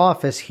into my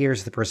office,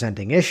 here's the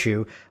presenting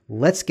issue,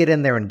 let's get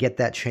in there and get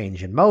that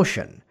change in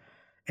motion.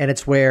 And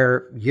it's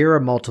where you're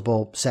a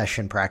multiple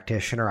session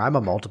practitioner, I'm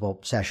a multiple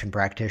session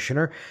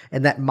practitioner,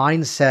 and that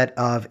mindset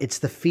of it's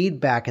the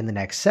feedback in the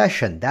next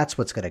session, that's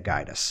what's going to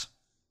guide us.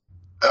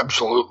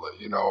 Absolutely.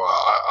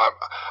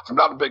 I'm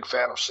not a big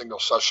fan of single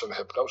session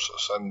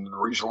hypnosis. And the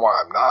reason why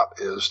I'm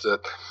not is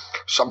that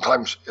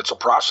sometimes it's a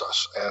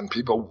process and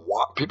people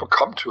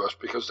come to us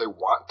because they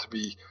want to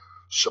be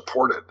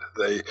supported.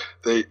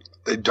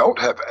 They don't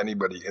have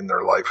anybody in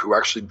their life who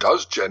actually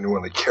does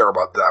genuinely care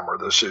about them or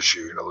this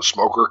issue. The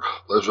smoker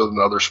lives with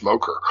another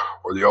smoker,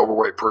 or the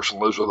overweight person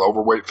lives with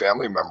overweight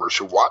family members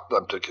who want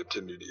them to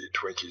continue to eat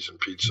Twinkies and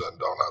pizza and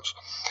donuts.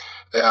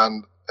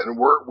 And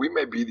we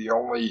may be the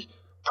only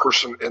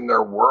person in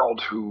their world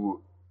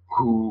who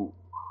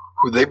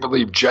who they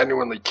believe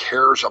genuinely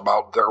cares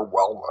about their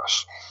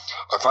wellness.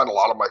 I find a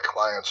lot of my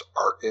clients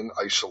are in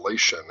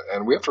isolation,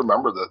 and we have to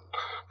remember that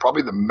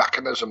probably the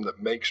mechanism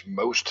that makes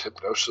most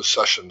hypnosis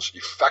sessions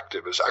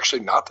effective is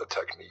actually not the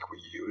technique we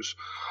use,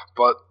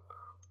 but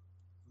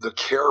the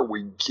care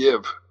we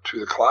give to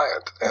the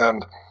client.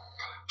 And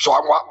so I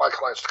want my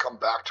clients to come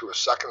back to a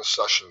second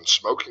session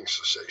smoking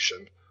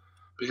cessation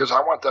because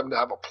I want them to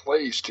have a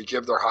place to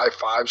give their high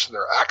fives and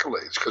their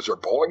accolades, because their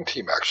bowling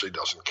team actually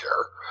doesn't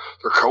care.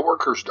 Their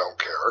coworkers don't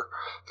care.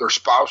 Their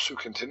spouse who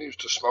continues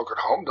to smoke at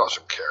home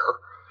doesn't care.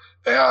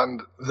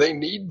 And they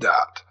need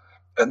that.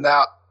 And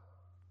that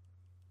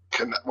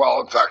can, well,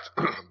 in fact,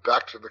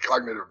 back to the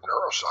cognitive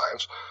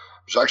neuroscience,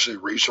 there's actually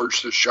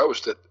research that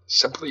shows that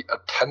simply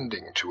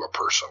attending to a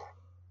person,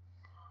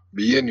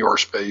 me in your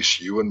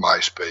space, you in my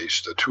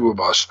space, the two of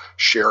us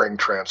sharing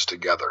trance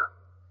together,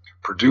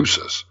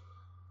 produces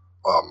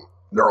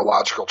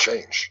neurological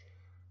change,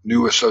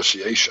 new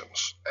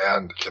associations,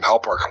 and can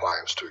help our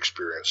clients to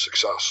experience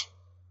success.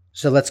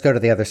 So let's go to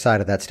the other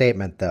side of that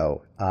statement,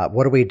 though.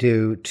 What do we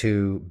do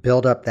to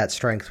build up that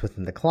strength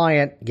within the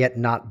client, yet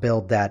not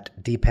build that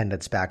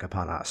dependence back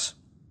upon us?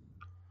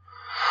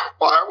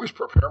 Well, I always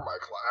prepare my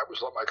clients. I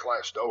always let my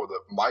clients know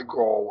that my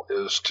goal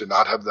is to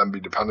not have them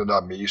be dependent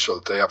on me so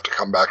that they have to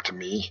come back to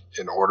me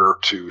in order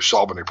to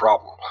solve any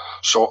problem.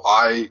 So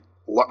I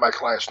let my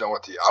clients know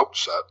at the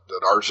outset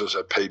that ours is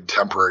a paid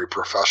temporary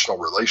professional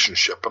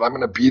relationship, but I'm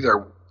going to be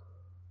there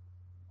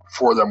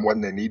for them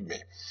when they need me.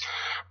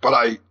 But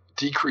I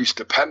decrease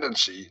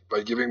dependency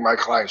by giving my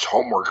clients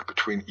homework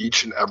between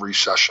each and every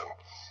session.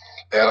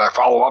 And I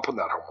follow up on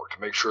that homework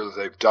to make sure that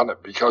they've done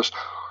it, because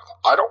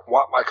I don't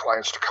want my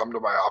clients to come to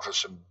my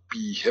office and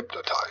be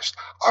hypnotized.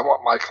 I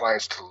want my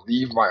clients to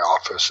leave my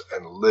office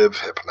and live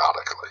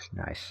hypnotically.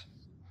 Nice.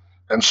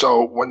 And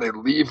so when they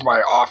leave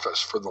my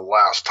office for the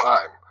last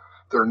time,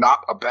 they're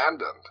not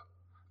abandoned.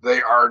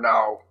 They are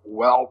now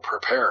well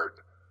prepared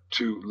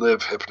to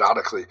live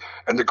hypnotically.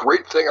 And the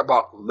great thing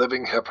about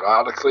living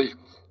hypnotically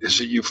is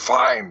that you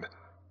find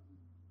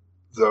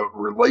the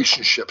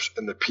relationships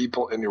and the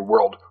people in your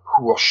world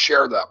who will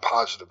share that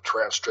positive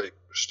trance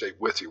state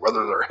with you,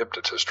 whether they're a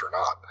hypnotist or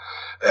not.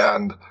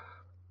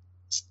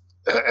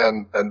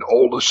 And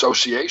old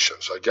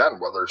associations, again,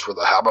 whether it's with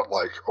a habit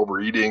like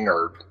overeating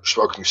or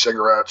smoking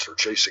cigarettes or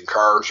chasing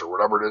cars or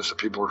whatever it is that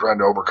people are trying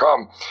to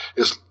overcome,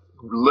 is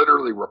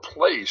literally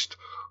replaced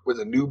with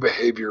a new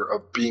behavior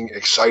of being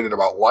excited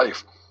about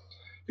life.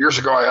 Years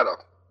ago, I had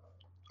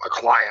a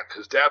client.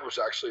 His dad was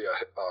actually a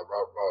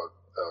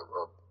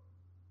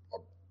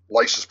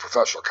licensed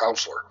professional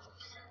counselor.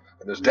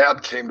 And his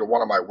dad came to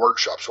one of my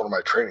workshops, one of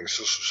my trainings.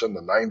 This was in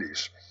the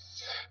 90s.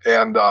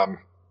 And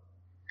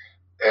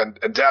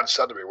Dad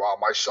said to me, wow,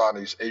 my son,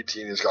 he's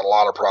 18. He's got a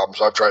lot of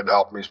problems. I've tried to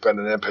help him. He's been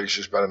an inpatient.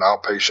 He's been an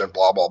outpatient,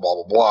 blah, blah, blah,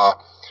 blah,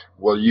 blah.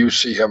 Will you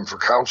see him for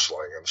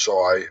counseling? And so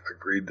I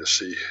agreed to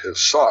see his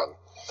son.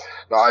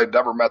 Now, I had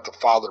never met the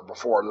father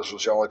before. This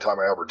was the only time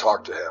I ever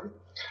talked to him.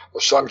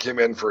 The son came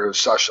in for his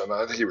session.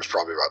 I think he was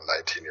probably about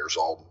 19 years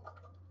old.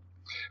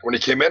 When he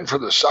came in for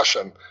the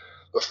session,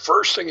 the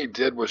first thing he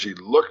did was he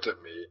looked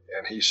at me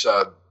and he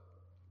said,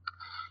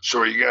 so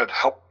are you going to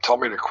help tell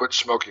me to quit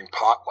smoking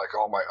pot like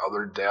all my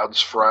other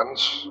dad's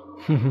friends?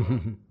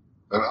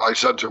 And I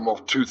said to him, well,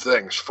 two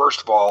things.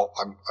 First of all,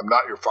 I'm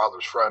not your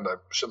father's friend. I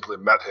simply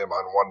met him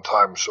on one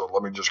time. So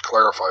let me just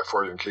clarify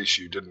for you in case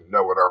you didn't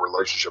know what our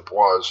relationship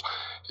was.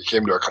 He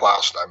came to a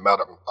class and I met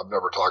him. I've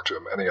never talked to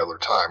him any other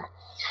time.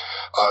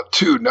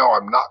 Two, no,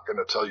 I'm not going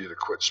to tell you to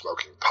quit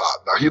smoking pot.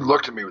 Now, he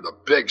looked at me with a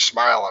big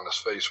smile on his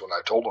face when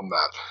I told him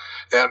that.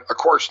 And, of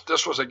course,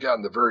 this was,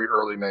 again, the very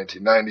early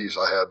 1990s.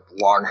 I had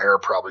long hair,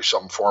 probably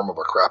some form of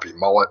a crappy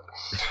mullet.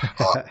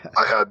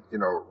 I had,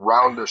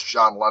 roundish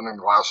John Lennon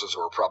glasses that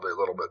were probably a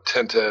little bit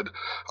tinted.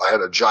 I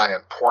had a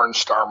giant porn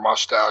star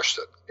mustache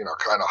that,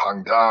 kind of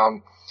hung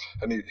down.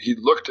 And he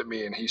looked at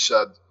me and he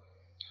said,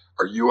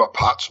 are you a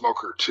pot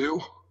smoker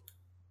too?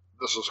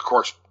 This was, of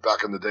course,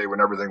 back in the day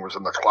when everything was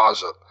in the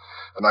closet.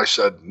 And I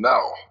said,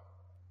 no.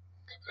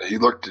 And he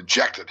looked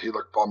dejected. He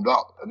looked bummed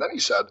out. And then he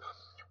said,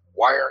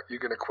 why aren't you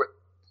going to quit?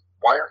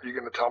 Why aren't you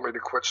going to tell me to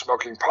quit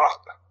smoking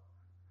pot?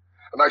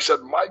 And I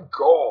said, my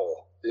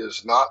goal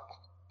is not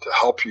to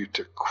help you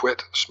to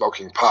quit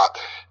smoking pot.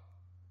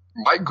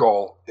 My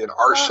goal in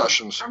our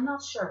sessions. I'm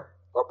not sure.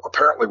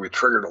 Apparently we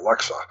triggered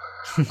Alexa.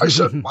 I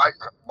said, my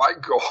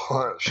goal,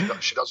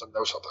 she doesn't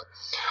know something.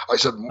 I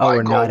said,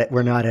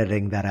 we're not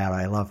editing that out.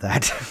 I love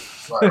that.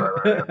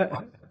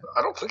 Right.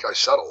 I don't think I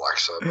said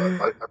Alexa,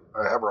 but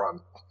I have her on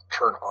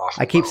turn off.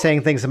 I keep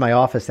saying things in my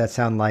office that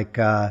sound like,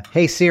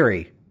 hey,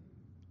 Siri.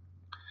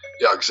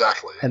 Yeah,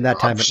 exactly. And that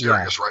time, I'm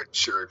serious, right?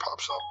 Siri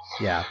pops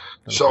up. Yeah.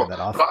 So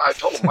I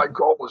told him my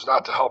goal is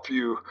not to help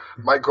you.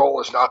 My goal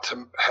is not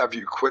to have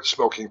you quit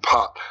smoking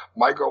pot.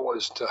 My goal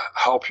is to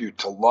help you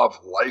to love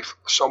life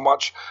so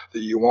much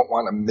that you won't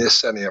want to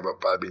miss any of it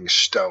by being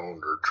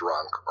stoned or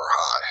drunk or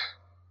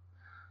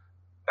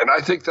high. And I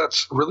think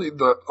that's really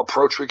the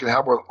approach we can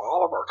have with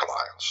all of our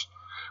clients.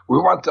 We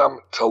want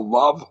them to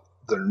love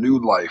their new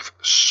life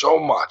so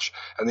much,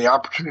 and the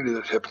opportunity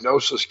that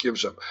hypnosis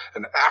gives them,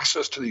 and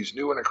access to these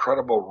new and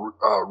incredible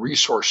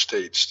resource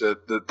states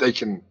that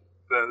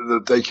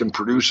they can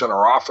produce in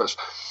our office,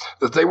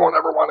 that they won't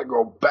ever want to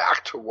go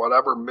back to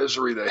whatever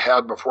misery they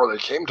had before they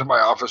came to my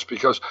office,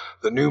 because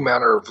the new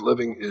manner of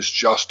living is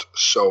just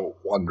so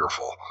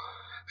wonderful.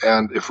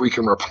 And if we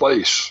can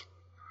replace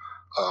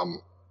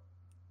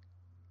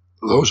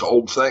those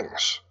old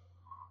things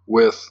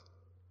with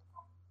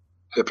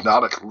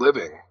hypnotic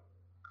living,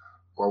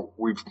 well,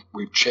 we've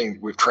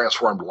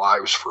transformed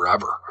lives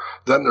forever.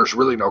 Then there's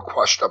really no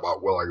question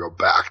about, will I go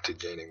back to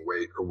gaining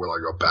weight, or will I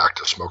go back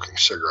to smoking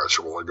cigarettes,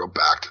 or will I go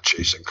back to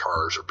chasing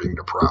cars or being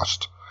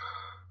depressed?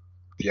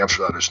 The answer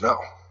to that is no.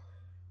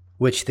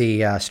 Which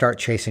the Start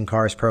Chasing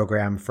Cars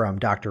program from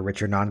Dr.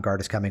 Richard Nongard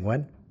is coming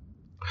when?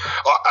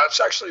 It's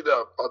actually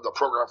the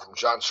program from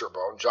John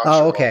Serbone.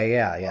 Okay,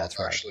 yeah, that's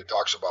right. Actually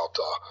talks about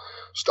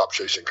stop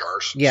chasing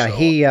cars. Yeah,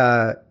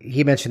 so,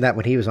 he mentioned that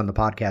when he was on the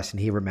podcast, and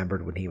he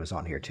remembered when he was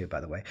on here too, by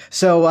the way.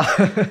 So,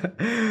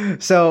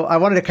 so I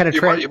wanted to kind of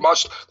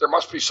there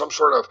must be some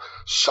sort of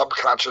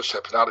subconscious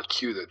hypnotic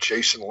cue that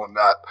Jason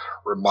Lynette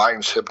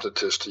reminds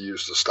hypnotists to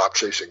use the stop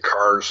chasing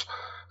cars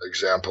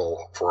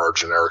example for our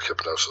generic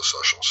hypnosis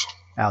sessions.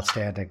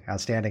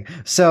 Outstanding.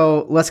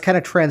 So let's kind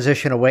of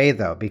transition away,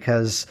 though,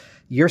 because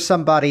you're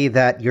somebody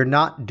that you're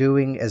not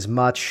doing as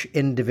much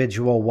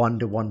individual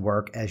one-to-one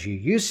work as you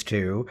used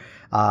to.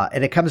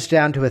 And it comes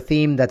down to a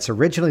theme that's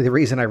originally the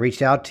reason I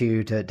reached out to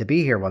you to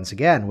be here once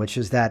again, which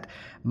is that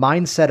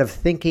mindset of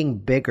thinking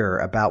bigger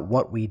about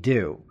what we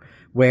do,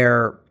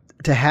 where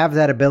to have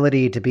that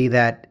ability to be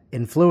that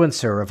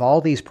influencer of all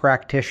these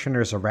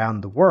practitioners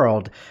around the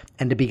world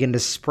and to begin to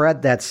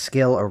spread that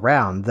skill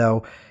around,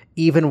 though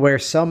even where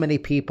so many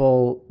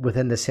people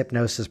within this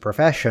hypnosis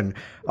profession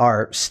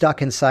are stuck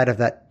inside of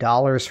that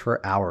dollars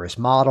for hours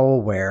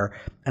model, where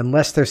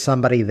unless there's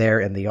somebody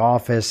there in the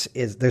office,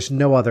 there's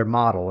no other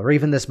model, or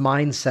even this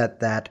mindset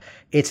that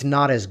it's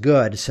not as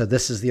good, so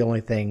this is the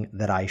only thing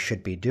that I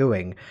should be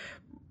doing.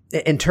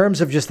 In terms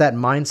of just that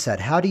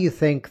mindset, how do you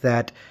think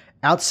that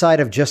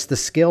outside of just the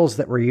skills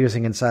that we're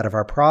using inside of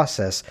our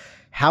process,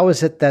 how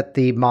is it that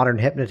the modern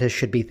hypnotist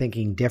should be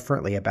thinking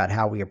differently about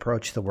how we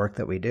approach the work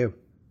that we do?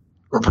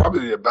 Well,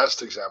 probably the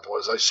best example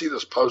is I see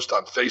this post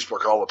on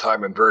Facebook all the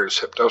time in various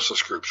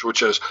hypnosis groups,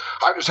 which is,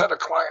 I just had a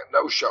client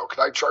no-show.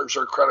 Can I charge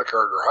their credit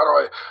card?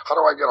 Or how do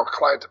I get a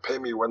client to pay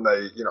me when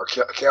they,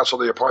 cancel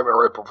the appointment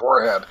right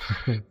beforehand?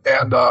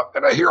 And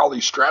I hear all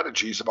these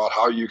strategies about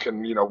how you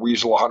can,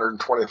 weasel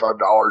 $125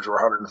 or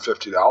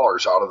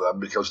 $150 out of them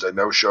because they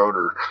no-showed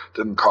or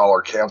didn't call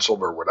or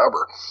canceled or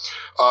whatever.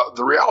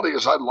 The reality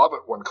is I love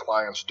it when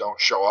clients don't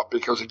show up,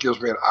 because it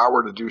gives me an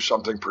hour to do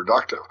something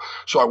productive.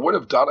 So I would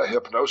have done a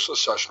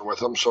hypnosis session with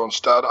them. So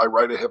instead, I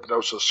write a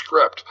hypnosis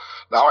script.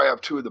 Now I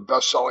have two of the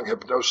best-selling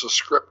hypnosis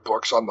script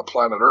books on the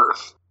planet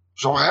Earth.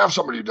 So if I have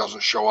somebody who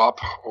doesn't show up,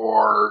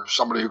 or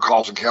somebody who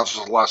calls and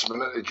cancels at the last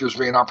minute, it gives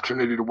me an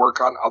opportunity to work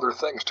on other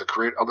things, to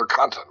create other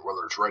content,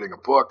 whether it's writing a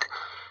book,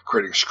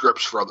 creating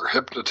scripts for other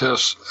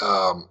hypnotists,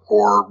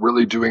 or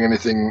really doing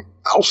anything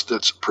else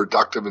that's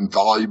productive and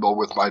valuable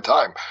with my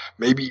time.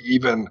 Maybe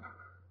even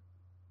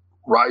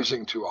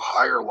rising to a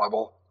higher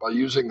level by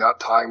using that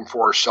time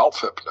for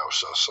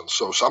self-hypnosis. And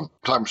so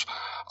sometimes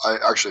I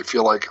actually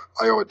feel like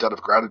I owe a debt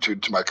of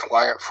gratitude to my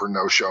client for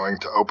no-showing,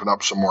 to open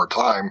up some more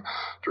time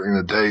during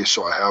the day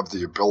so I have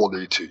the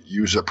ability to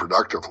use it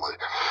productively.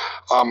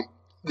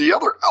 The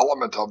other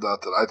element of that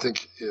I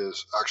think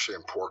is actually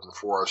important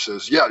for us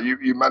is,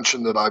 you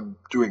mentioned that I'm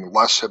doing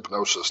less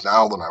hypnosis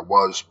now than I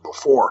was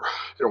before.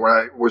 When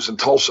I was in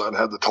Tulsa and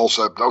had the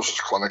Tulsa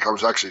Hypnosis Clinic, I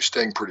was actually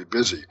staying pretty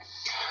busy.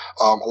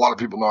 A lot of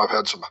people know I've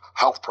had some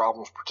health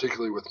problems,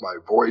 particularly with my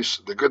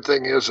voice. The good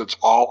thing is it's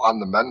all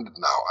on the mend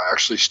now. I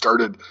actually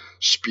started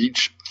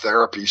speech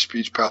therapy,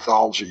 speech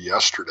pathology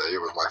yesterday. It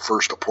was my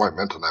first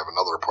appointment, and I have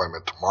another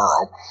appointment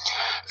tomorrow.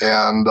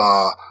 And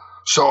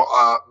So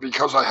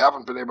because I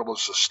haven't been able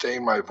to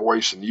sustain my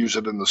voice and use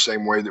it in the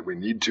same way that we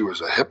need to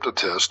as a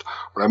hypnotist,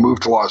 when I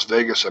moved to Las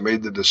Vegas, I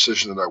made the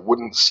decision that I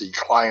wouldn't see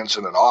clients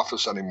in an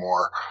office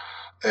anymore.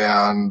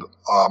 And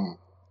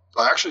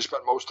I actually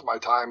spent most of my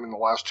time in the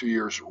last 2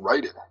 years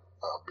writing,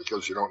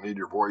 because you don't need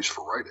your voice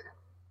for writing.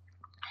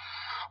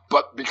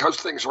 But because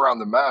things are on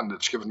the mend,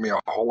 it's given me a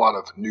whole lot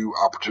of new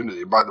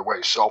opportunity. By the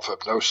way,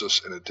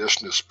 self-hypnosis, in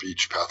addition to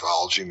speech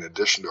pathology, in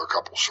addition to a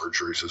couple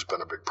surgeries, has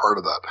been a big part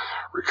of that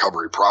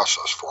recovery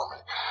process for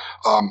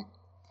me.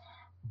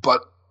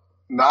 But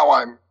now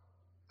I'm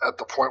at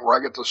the point where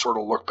I get to sort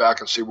of look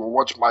back and see, well,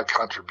 what's my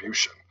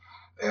contribution?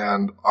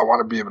 And I want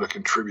to be able to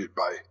contribute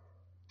by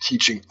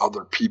teaching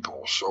other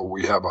people. So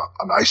we have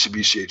an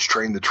ICBCH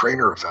Train the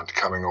Trainer event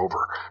coming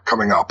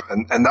up.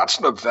 And that's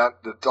an event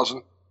that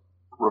doesn't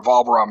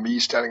revolve around me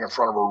standing in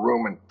front of a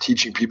room and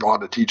teaching people how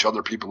to teach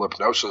other people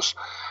hypnosis.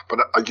 But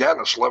again,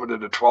 it's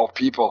limited to 12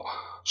 people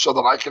so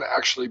that I can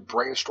actually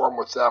brainstorm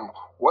with them,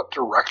 what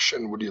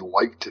direction would you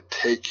like to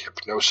take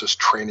hypnosis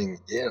training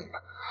in?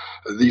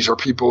 These are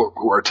people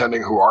who are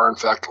attending who are, in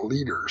fact,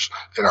 leaders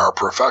in our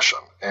profession,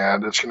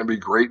 and it's going to be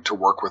great to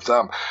work with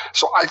them.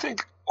 So I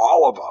think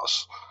all of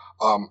us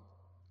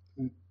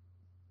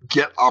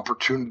get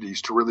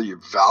opportunities to really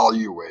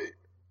evaluate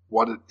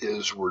what it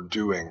is we're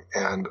doing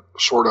and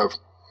sort of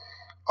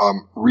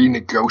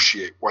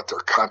renegotiate what their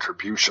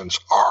contributions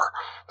are.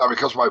 Now,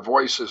 because my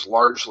voice is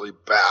largely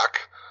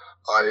back,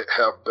 I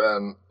have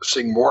been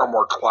seeing more and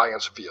more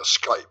clients via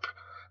Skype.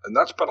 And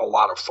that's been a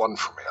lot of fun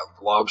for me.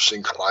 I love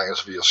seeing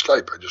clients via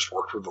Skype. I just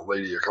worked with a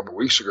lady a couple of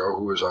weeks ago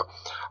who was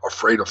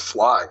afraid of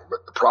flying.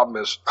 But the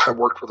problem is I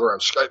worked with her on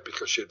Skype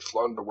because she had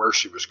flown to where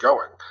she was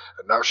going,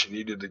 and now she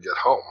needed to get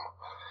home.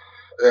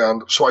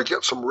 And so I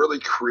get some really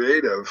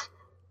creative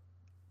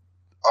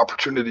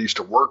opportunities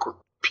to work with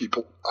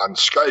people on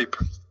Skype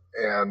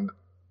and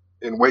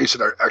in ways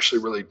that I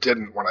actually really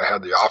didn't when I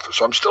had the office.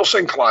 So I'm still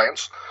seeing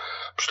clients.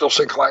 I'm still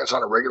seeing clients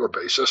on a regular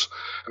basis.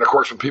 And of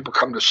course, when people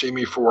come to see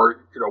me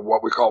for,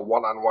 what we call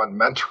one-on-one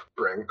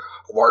mentoring,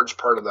 a large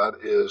part of that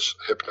is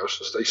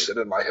hypnosis. They sit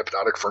in my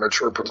hypnotic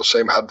furniture and put the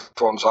same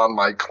headphones on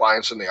my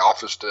clients in the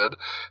office did.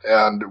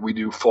 And we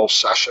do full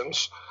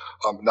sessions,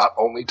 not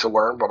only to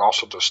learn, but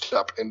also to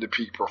step into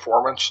peak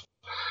performance.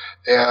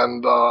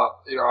 And,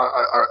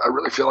 I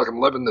really feel like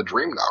I'm living the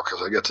dream now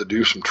because I get to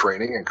do some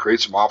training and create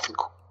some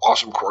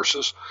awesome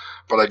courses,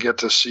 but I get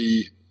to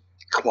see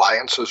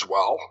clients as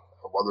well,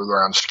 whether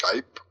they're on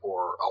Skype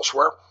or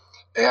elsewhere.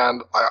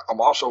 And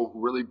I'm also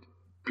really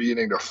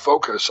beginning to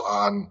focus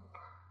on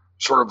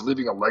sort of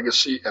leaving a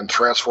legacy and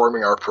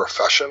transforming our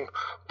profession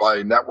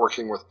by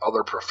networking with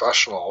other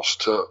professionals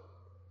to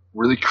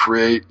really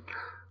create,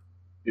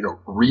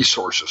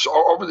 resources. So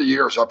over the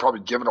years, I've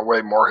probably given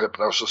away more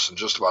hypnosis than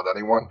just about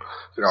anyone.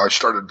 I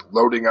started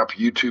loading up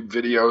YouTube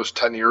videos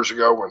 10 years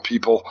ago when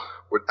people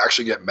would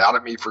actually get mad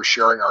at me for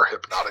sharing our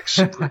hypnotic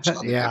secrets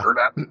on the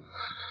internet.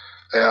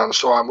 And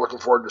so I'm looking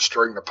forward to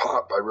stirring the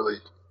pot by really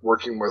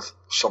working with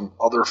some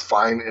other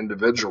fine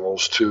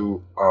individuals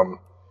to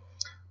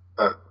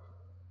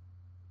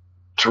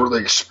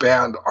really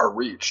expand our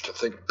reach, to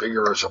think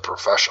bigger as a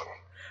profession.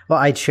 Well,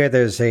 I'd share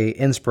there's a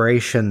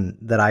inspiration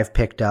that I've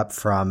picked up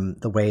from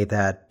the way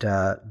that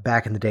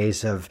back in the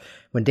days of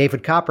when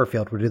David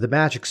Copperfield would do the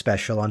magic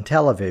special on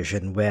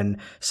television,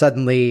 when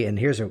suddenly, and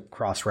here's a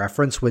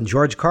cross-reference, when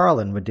George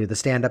Carlin would do the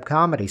stand-up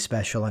comedy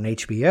special on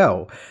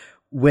HBO,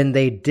 when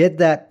they did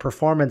that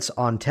performance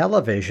on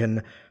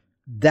television,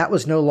 that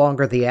was no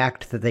longer the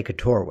act that they could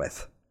tour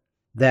with.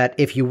 That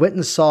if you went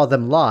and saw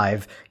them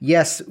live,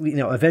 yes,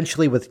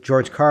 eventually with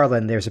George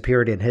Carlin, there's a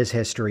period in his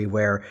history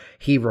where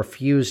he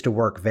refused to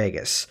work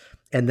Vegas.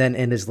 And then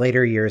in his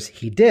later years,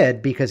 he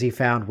did because he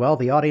found, well,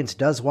 the audience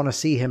does want to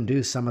see him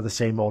do some of the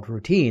same old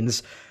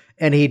routines.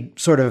 And he'd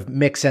sort of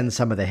mix in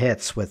some of the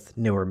hits with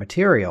newer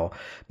material.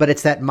 But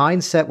it's that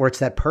mindset where it's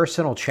that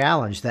personal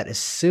challenge that as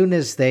soon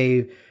as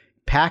they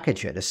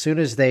package it, as soon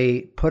as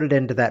they put it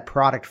into that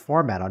product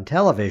format on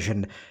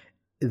television,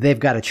 they've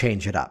got to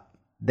change it up.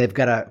 They've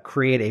got to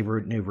create a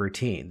new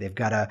routine.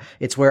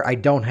 It's where I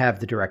don't have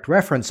the direct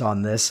reference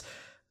on this,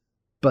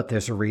 but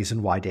there's a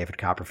reason why David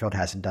Copperfield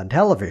hasn't done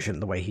television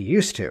the way he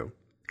used to.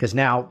 Because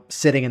now,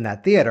 sitting in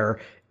that theater,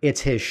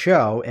 it's his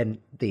show, and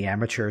the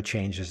amateur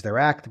changes their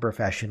act, the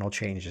professional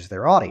changes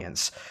their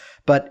audience.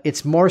 But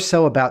it's more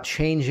so about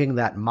changing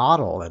that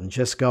model and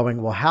just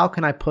going, well, how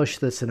can I push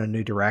this in a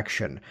new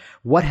direction?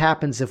 What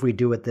happens if we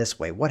do it this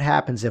way? What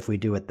happens if we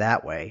do it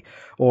that way?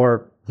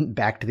 Or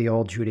back to the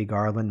old Judy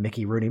Garland,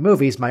 Mickey Rooney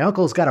movies, my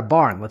uncle's got a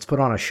barn. Let's put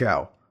on a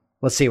show.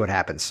 Let's see what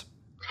happens.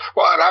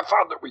 Well, and I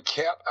found that we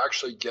can't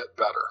actually get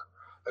better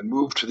and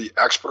move to the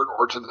expert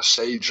or to the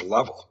sage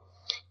level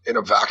in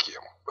a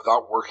vacuum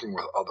without working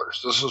with others.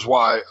 This is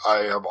why I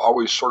have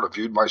always sort of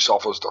viewed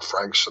myself as the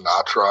Frank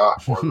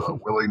Sinatra or the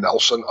Willie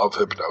Nelson of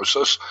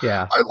hypnosis.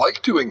 Yeah. I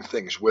like doing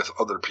things with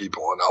other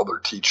people and other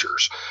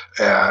teachers.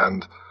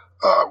 And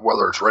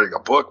whether it's writing a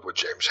book with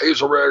James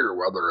Hazelrig or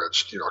whether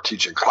it's,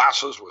 teaching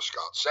classes with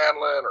Scott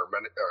Sandlin or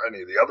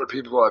any of the other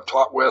people who I've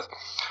taught with,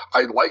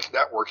 I like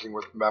networking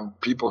with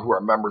people who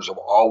are members of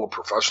all the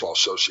professional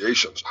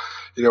associations.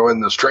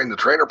 In this Train the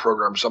Trainer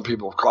program, some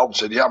people have called and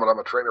said, yeah, but I'm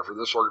a trainer for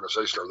this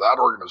organization or that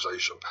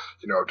organization.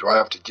 Do I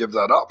have to give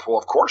that up? Well,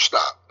 of course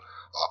not.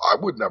 I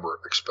would never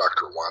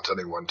expect or want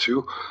anyone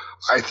to.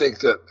 I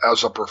think that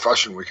as a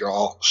profession, we can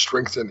all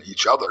strengthen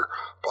each other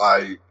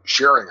by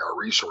sharing our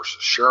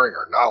resources, sharing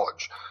our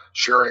knowledge,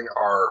 sharing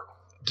our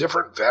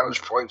different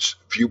vantage points,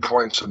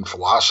 viewpoints, and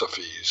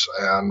philosophies,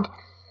 and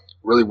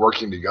really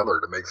working together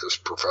to make this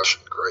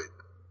profession great.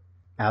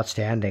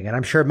 Outstanding. And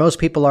I'm sure most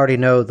people already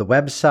know the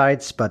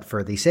websites, but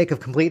for the sake of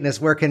completeness,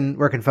 where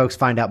can folks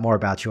find out more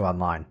about you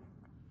online?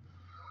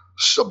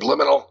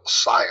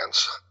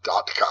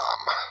 Subliminalscience.com.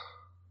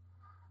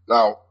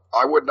 Now,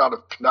 I would not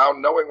have, now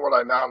knowing what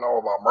I now know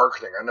about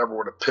marketing, I never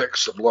would have picked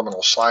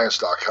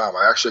subliminalscience.com.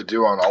 I actually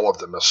do own all of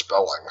the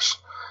misspellings.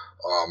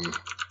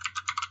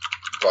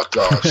 But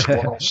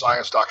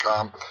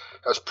subliminalscience.com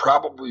has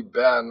probably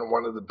been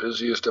one of the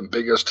busiest and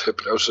biggest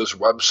hypnosis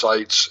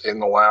websites in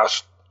the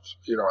last,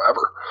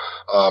 ever.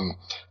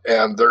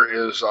 And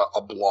there is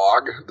a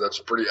blog that's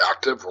pretty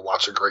active with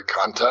lots of great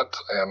content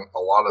and a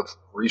lot of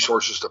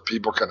resources that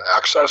people can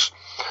access.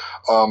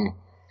 And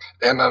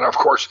then, of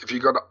course, if you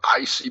go to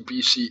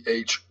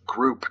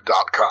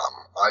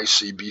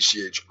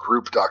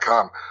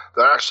icbchgroup.com,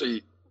 that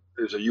actually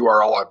is a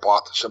URL I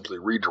bought that simply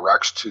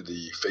redirects to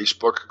the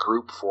Facebook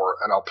group for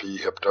NLP,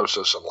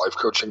 hypnosis, and life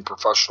coaching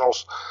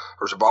professionals.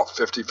 There's about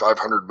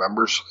 5,500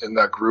 members in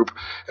that group.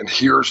 And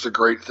here's the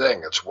great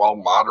thing. It's well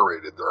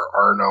moderated. There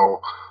are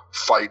no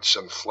fights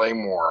and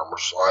flame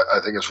wars. So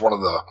I think it's one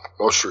of the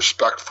most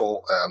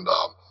respectful and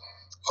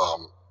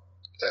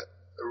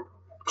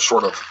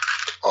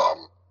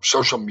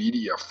social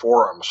media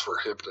forums for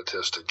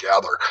hypnotists to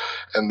gather.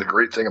 And the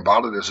great thing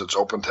about it is it's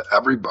open to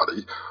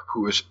everybody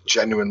who is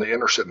genuinely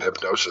interested in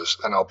hypnosis,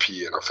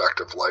 NLP, and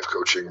effective life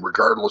coaching,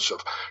 regardless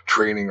of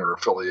training or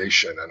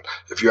affiliation. And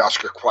if you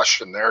ask a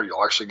question there,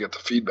 you'll actually get the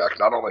feedback,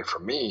 not only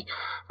from me,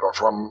 but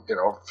from,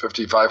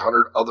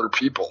 5,500 other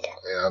people.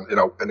 And,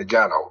 and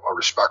again, a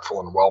respectful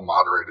and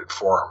well-moderated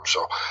forum.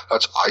 So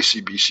that's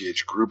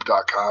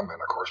icbchgroup.com.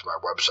 And of course, my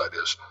website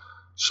is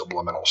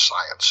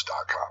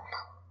subliminalscience.com.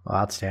 Well,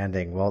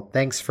 outstanding. Well,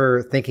 thanks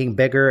for thinking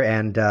bigger,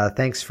 and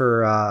thanks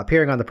for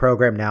appearing on the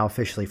program now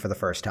officially for the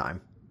first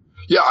time.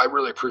 Yeah, I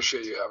really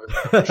appreciate you having me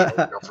on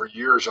the show. For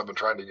years, I've been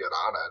trying to get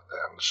on it,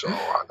 and so now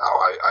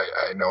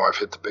I know I've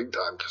hit the big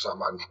time because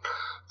I'm on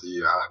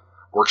the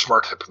Work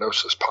Smart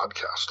Hypnosis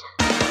podcast.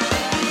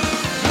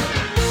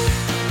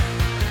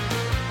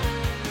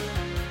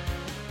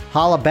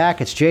 Holla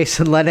back, it's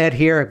Jason Linett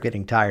here. I'm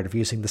getting tired of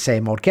using the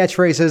same old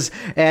catchphrases.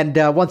 And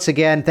once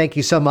again, thank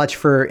you so much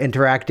for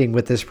interacting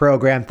with this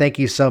program. Thank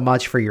you so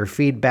much for your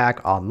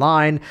feedback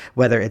online,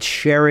 whether it's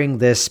sharing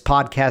this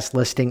podcast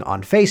listing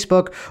on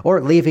Facebook or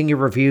leaving your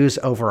reviews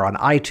over on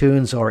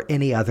iTunes or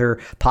any other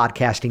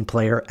podcasting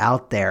player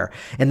out there.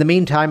 In the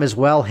meantime as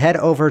well, head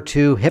over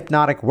to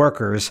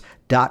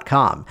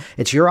hypnoticworkers.com.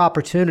 It's your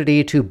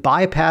opportunity to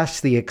bypass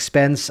the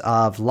expense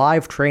of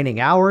live training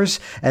hours,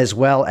 as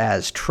well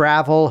as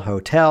travel,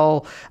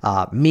 hotel,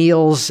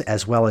 meals,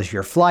 as well as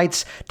your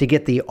flights to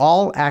get the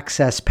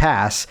all-access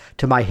pass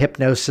to my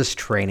hypnosis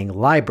training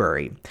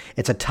library.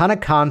 It's a ton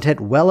of content,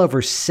 well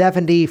over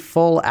 70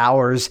 full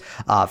hours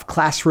of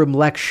classroom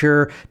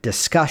lecture,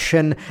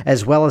 discussion,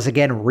 as well as,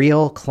 again,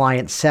 real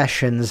client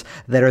sessions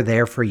that are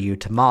there for you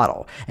to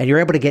model. And you're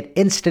able to get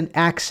instant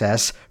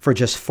access for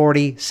just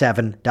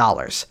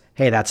 $47.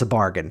 Hey, that's a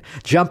bargain.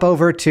 Jump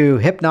over to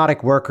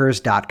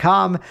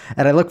hypnoticworkers.com,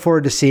 and I look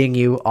forward to seeing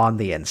you on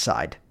the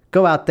inside.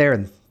 Go out there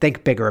and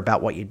think bigger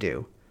about what you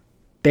do.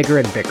 Bigger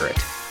and bigger it.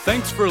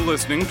 Thanks for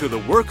listening to the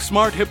Work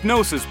Smart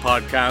Hypnosis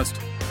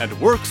podcast at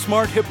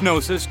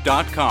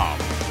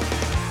WorkSmartHypnosis.com.